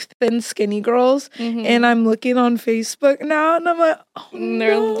stick thin skinny girls? And I'm looking on Facebook now and I'm like, oh,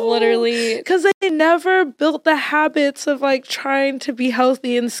 they're literally, because they never built the habits of like trying to be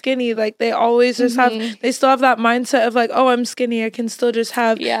healthy and skinny. Like they always just they still have that mindset of like, oh, I'm skinny, I can still just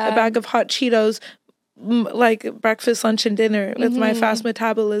have a bag of hot Cheetos like breakfast, lunch, and dinner with my fast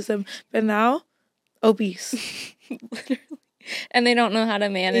metabolism. But now, obese. Literally. And they don't know how to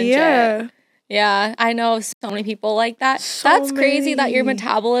manage it. Yeah, I know so many people like that. That's crazy that your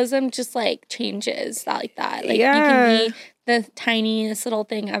metabolism just like changes like that. Like you can be the tiniest little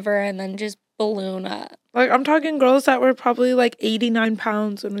thing ever and then just balloon up. Like I'm talking girls that were probably like 89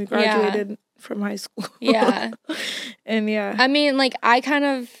 pounds when we graduated from high school. Yeah. And I mean, like I kind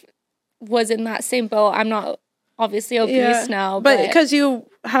of was in that same boat. I'm not obviously obese now. But because you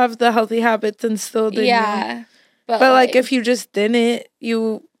have the healthy habits instilled in you. But like if you just didn't,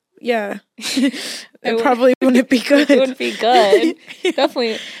 it probably wouldn't be good. It wouldn't be good.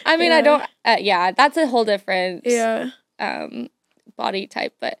 Definitely. I mean, I don't, that's a whole different body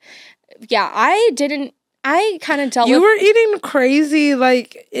type. But I kind of dealt with. You were eating crazy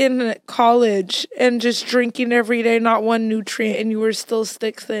like in college and just drinking every day, not one nutrient, and you were still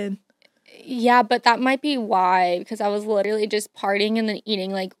stick thin. Yeah, but that might be why, because I was literally just partying and then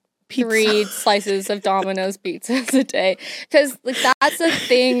eating like pizza. 3 slices of Domino's pizzas a day. Because like that's the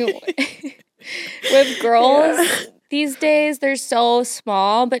thing with girls these days. They're so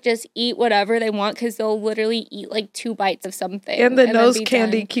small, but just eat whatever they want because they'll literally eat like 2 bites of something. And the nose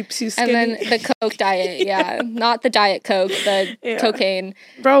candy keeps you skinny. And then the Coke diet, not the Diet Coke, the cocaine.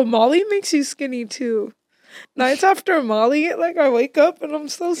 Bro, Molly makes you skinny too. Nights after Molly, like I wake up and I'm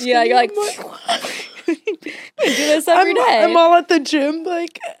so skinny. Yeah, you're like, I do this every day. I'm all at the gym,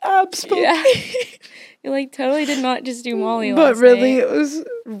 like abs poking. Yeah. You like totally did not just do Molly but last really night. It was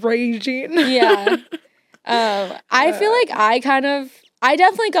raging. Yeah. I feel like I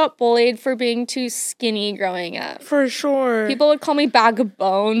definitely got bullied for being too skinny growing up. For sure. People would call me bag of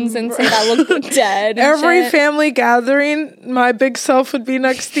bones and say that I looked dead. Every family gathering, my big self would be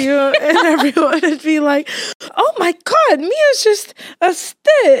next to you and everyone would be like, oh my God, Mia's just a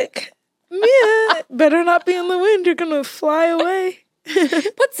stick. Mia, better not be in the wind. You're going to fly away.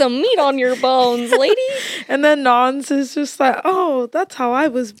 Put some meat on your bones, lady. And then Nons is just like, oh, that's how I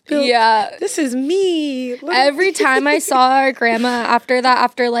was built. Yeah. This is me. Every time I saw our grandma after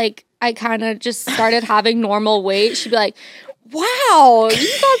like I kind of just started having normal weight, she'd be like, wow, you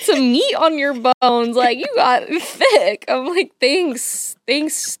got some meat on your bones. Like, you got thick. I'm like, thanks,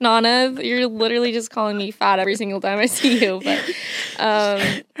 Nana. You're literally just calling me fat every single time I see you. But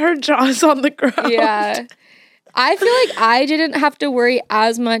her jaw's on the ground. Yeah. I feel like I didn't have to worry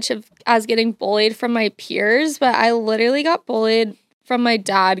as much as getting bullied from my peers, but I literally got bullied from my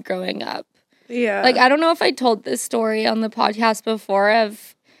dad growing up. Yeah. Like, I don't know if I told this story on the podcast before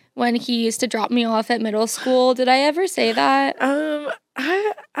of when he used to drop me off at middle school. Did I ever say that? I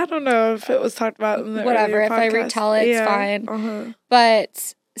don't know if it was talked about in the whatever. If podcast. I retell it, it's fine.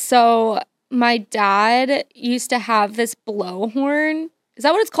 But So my dad used to have this blowhorn. Is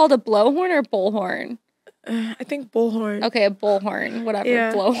that what it's called? A blowhorn or bullhorn? I think bullhorn. Okay, a bullhorn. Whatever.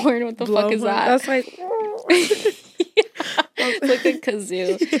 Yeah. Blowhorn. What the fuck is that? That's like... It's like a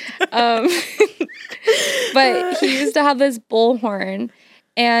kazoo. But he used to have this bullhorn,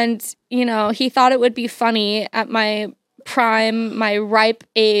 and, you know, he thought it would be funny at my prime, my ripe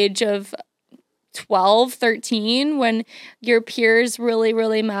age of 12, 13, when your peers really,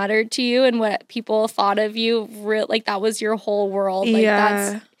 really mattered to you and what people thought of you, like, that was your whole world. Like,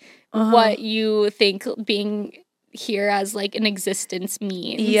 that's what you think being here as, like, an existence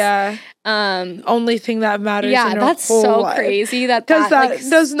means. Yeah. Only thing that matters in your that's whole so life. crazy that like,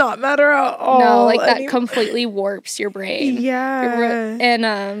 does not matter at all. No, like, that completely warps your brain. Yeah.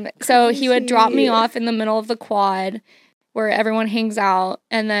 And so he would drop me off in the middle of the quad where everyone hangs out,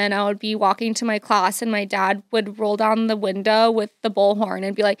 and then I would be walking to my class, and my dad would roll down the window with the bullhorn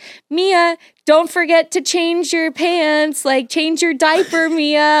and be like, Mia, don't forget to change your pants, like, change your diaper,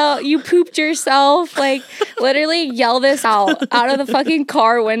 Mia, you pooped yourself, like, literally yell this out of the fucking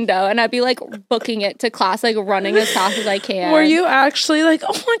car window, and I'd be, like, booking it to class, like, running as fast as I can. Were you actually like,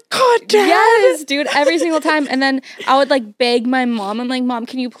 oh my God, Dad? Yes, dude, every single time. And then I would, like, beg my mom, I'm like, Mom,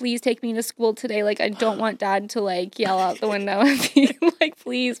 can you please take me to school today? Like, I don't want Dad to, like, yell out the window and be like,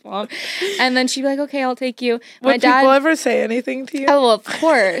 please, Mom. And then she'd be like, okay, I'll take you. Would people ever say anything to you? Oh, of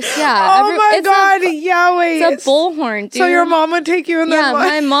course, yeah. Oh my God, Yahweh. It's a bullhorn, dude. So your mom would take you in the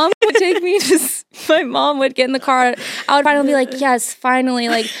my mom would take me to, my mom would get in the car. I would finally be like, yes, finally,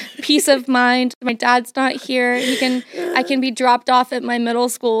 like, peace of mind. My dad's not here. I can be dropped off at my middle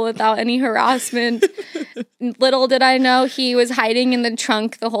school without any harassment. Little did I know he was hiding in the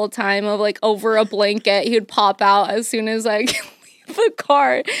trunk the whole time of, like, over a blanket. He would pop out as soon as I leave the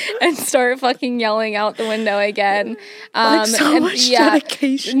car and start fucking yelling out the window again. Like, so much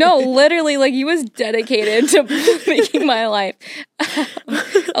dedication. No, literally, like, he was dedicated to making my life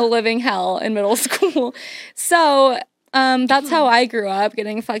a living hell in middle school. So that's how I grew up,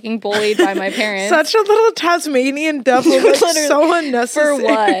 getting fucking bullied by my parents. Such a little Tasmanian devil. Like, so unnecessary. For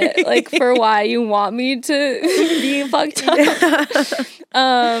what? Like, for why? You want me to be fucked up?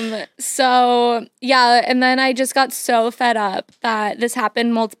 So, yeah, and then I just got so fed up that this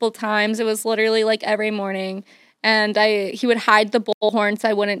happened multiple times. It was literally, like, every morning. And he would hide the bullhorn so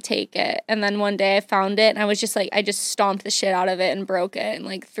I wouldn't take it. And then one day I found it, and I was just like, I just stomped the shit out of it and broke it and,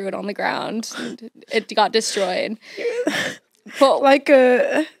 like, threw it on the ground. And it got destroyed. But like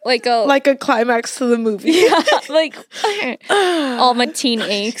a climax to the movie. Yeah, like all my teen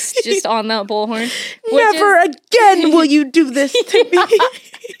angst just on that bullhorn. Never again will you do this to me.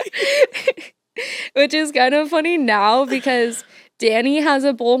 Which is kind of funny now because Danny has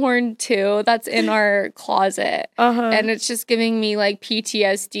a bullhorn too that's in our closet. And it's just giving me, like,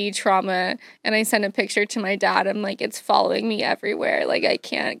 PTSD trauma. And I sent a picture to my dad. I'm like, it's following me everywhere. Like, I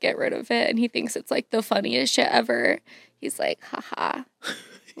can't get rid of it. And he thinks it's, like, the funniest shit ever. He's like, haha.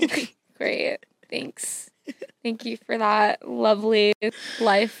 Great. Thanks. Thank you for that lovely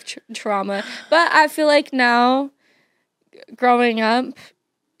life trauma. But I feel like now, growing up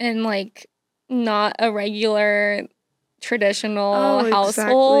in, like, not a regular traditional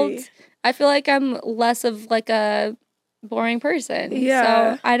household, I feel like I'm less of, like, a boring person.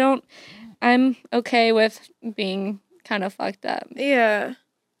 Yeah. So I'm okay with being kind of fucked up. Yeah.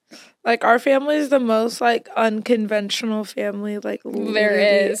 Like, our family is the most, like, unconventional family, like,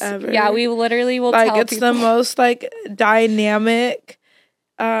 there is ever. Yeah, we literally will, like, tell it's people. The most, like, dynamic,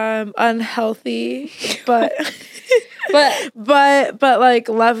 unhealthy, but like,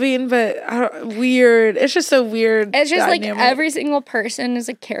 loving, but weird. It's just a weird It's just dynamic. Like, every single person is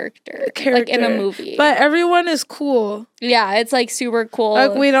a character, like, in a movie. But everyone is cool. Yeah, it's, like, super cool.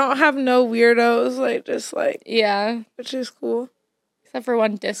 Like, we don't have no weirdos, like, just, like, yeah, which is cool. Except for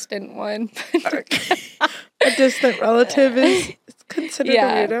one distant one. A distant relative is considered a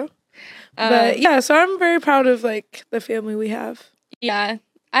weirdo. But yeah, so I'm very proud of, like, the family we have. Yeah,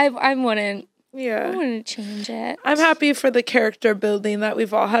 I wouldn't. Yeah, I wouldn't change it. I'm happy for the character building that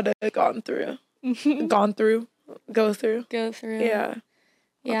we've all had to go through. Yeah,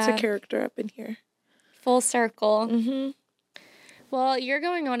 lots of character up in here. Full circle. Well, you're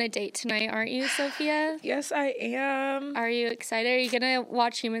going on a date tonight, aren't you, Sophia? Yes, I am. Are you excited? Are you gonna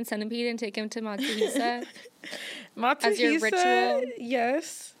watch Human Centipede and take him to Matsuhisa? As your ritual?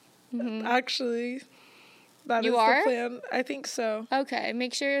 Yes. Actually, that is the plan. I think so. Okay,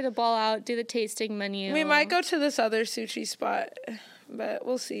 make sure to ball out, do the tasting menu. We might go to this other sushi spot, but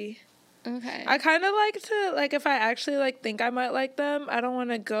we'll see. Okay. I kind of like to, like, if I actually, like, think I might like them, I don't want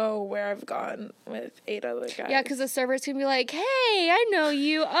to go where I've gone with 8 other guys. Yeah, because the servers can be like, hey, I know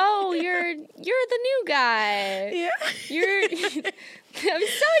you. Oh, you're the new guy. Yeah. I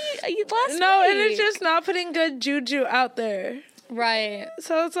saw you last week. No, and it's just not putting good juju out there. Right.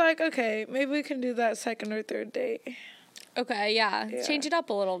 So it's like, okay, maybe we can do that second or third date. Okay, yeah. Change it up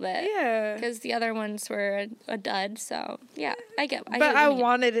a little bit. Yeah. Because the other ones were a dud, so yeah, But I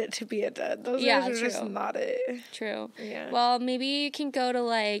wanted it to be a dud. Those guys are just not it. True. Yeah. Well, maybe you can go to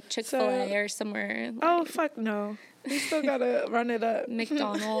like Chick-fil-A or somewhere. Oh, fuck no. We still gotta run it up.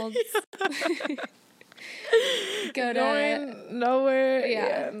 McDonald's. Going nowhere.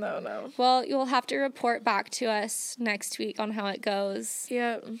 Yeah, no. Well, you'll have to report back to us next week on how it goes.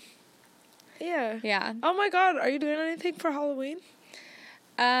 Yep. Yeah. Oh my God, are you doing anything for Halloween?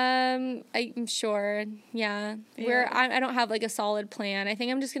 I'm sure. Yeah. I don't have like a solid plan. I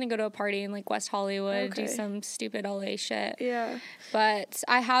think I'm just gonna go to a party in like West Hollywood, do some stupid LA shit. Yeah. But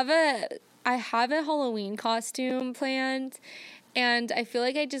I have a Halloween costume planned. And I feel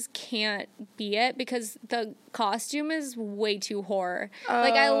like I just can't be it because the costume is way too horror.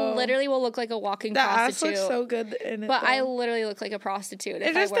 Like, I literally will look like a walking prostitute. That ass looks so good in it, but I literally look like a prostitute.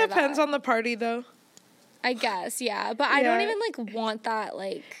 It just depends on the party, though. I guess, yeah. But I don't even, like, want that,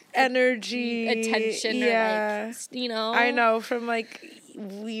 like... energy. Attention or, like, you know? I know, from, like...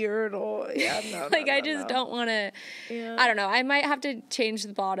 weird or no like I just don't want to I don't know, I might have to change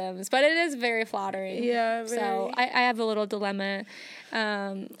the bottoms, but it is very flattering. So I have a little dilemma.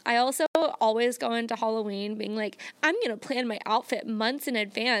 I also always go into Halloween being like, I'm gonna plan my outfit months in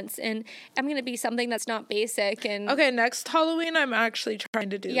advance and I'm gonna be something that's not basic. And okay, next Halloween I'm actually trying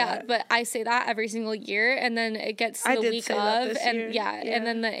to do that. But I say that every single year and then it gets the week of and and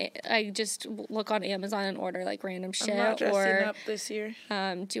then I just look on Amazon and order like random shit. I'm not dressing up this year.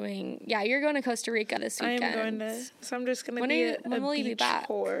 You're going to Costa Rica this weekend. I am going to, so I'm just going to be when will you be back?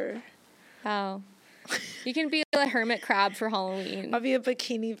 Whore. Oh. You can be a hermit crab for Halloween. I'll be a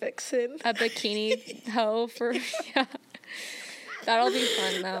bikini vixen. A bikini hoe for, That'll be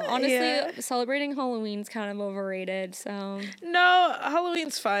fun though. Honestly, celebrating Halloween's kind of overrated, so. No,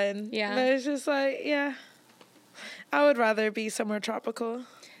 Halloween's fun. Yeah. But it's just like, I would rather be somewhere tropical.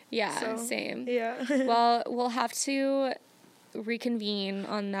 Yeah, same. Yeah. Well, we'll have to reconvene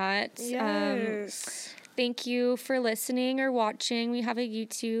on that. Yes. Thank you for listening or watching. We have a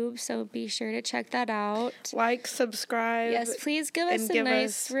YouTube, so be sure to check that out. Like, subscribe. Yes, please give us a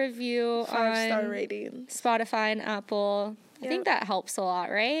nice review 5-star ratings. Spotify and Apple. I think that helps a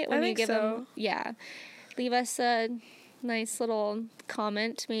lot, right? When you give them, leave us a nice little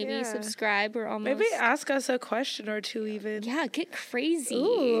comment, maybe subscribe. We're almost. Maybe ask us a question or two, even. Yeah, get crazy.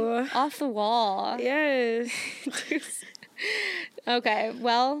 Ooh. Off the wall. Yes. Okay,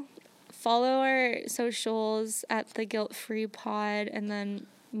 well, follow our socials at the Guilt Free Pod and then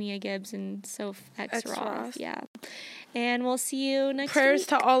Mia Gibbs and Soph X Roth. Yeah. And we'll see you next week. Prayers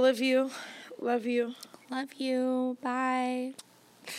to all of you. Love you. Love you. Bye.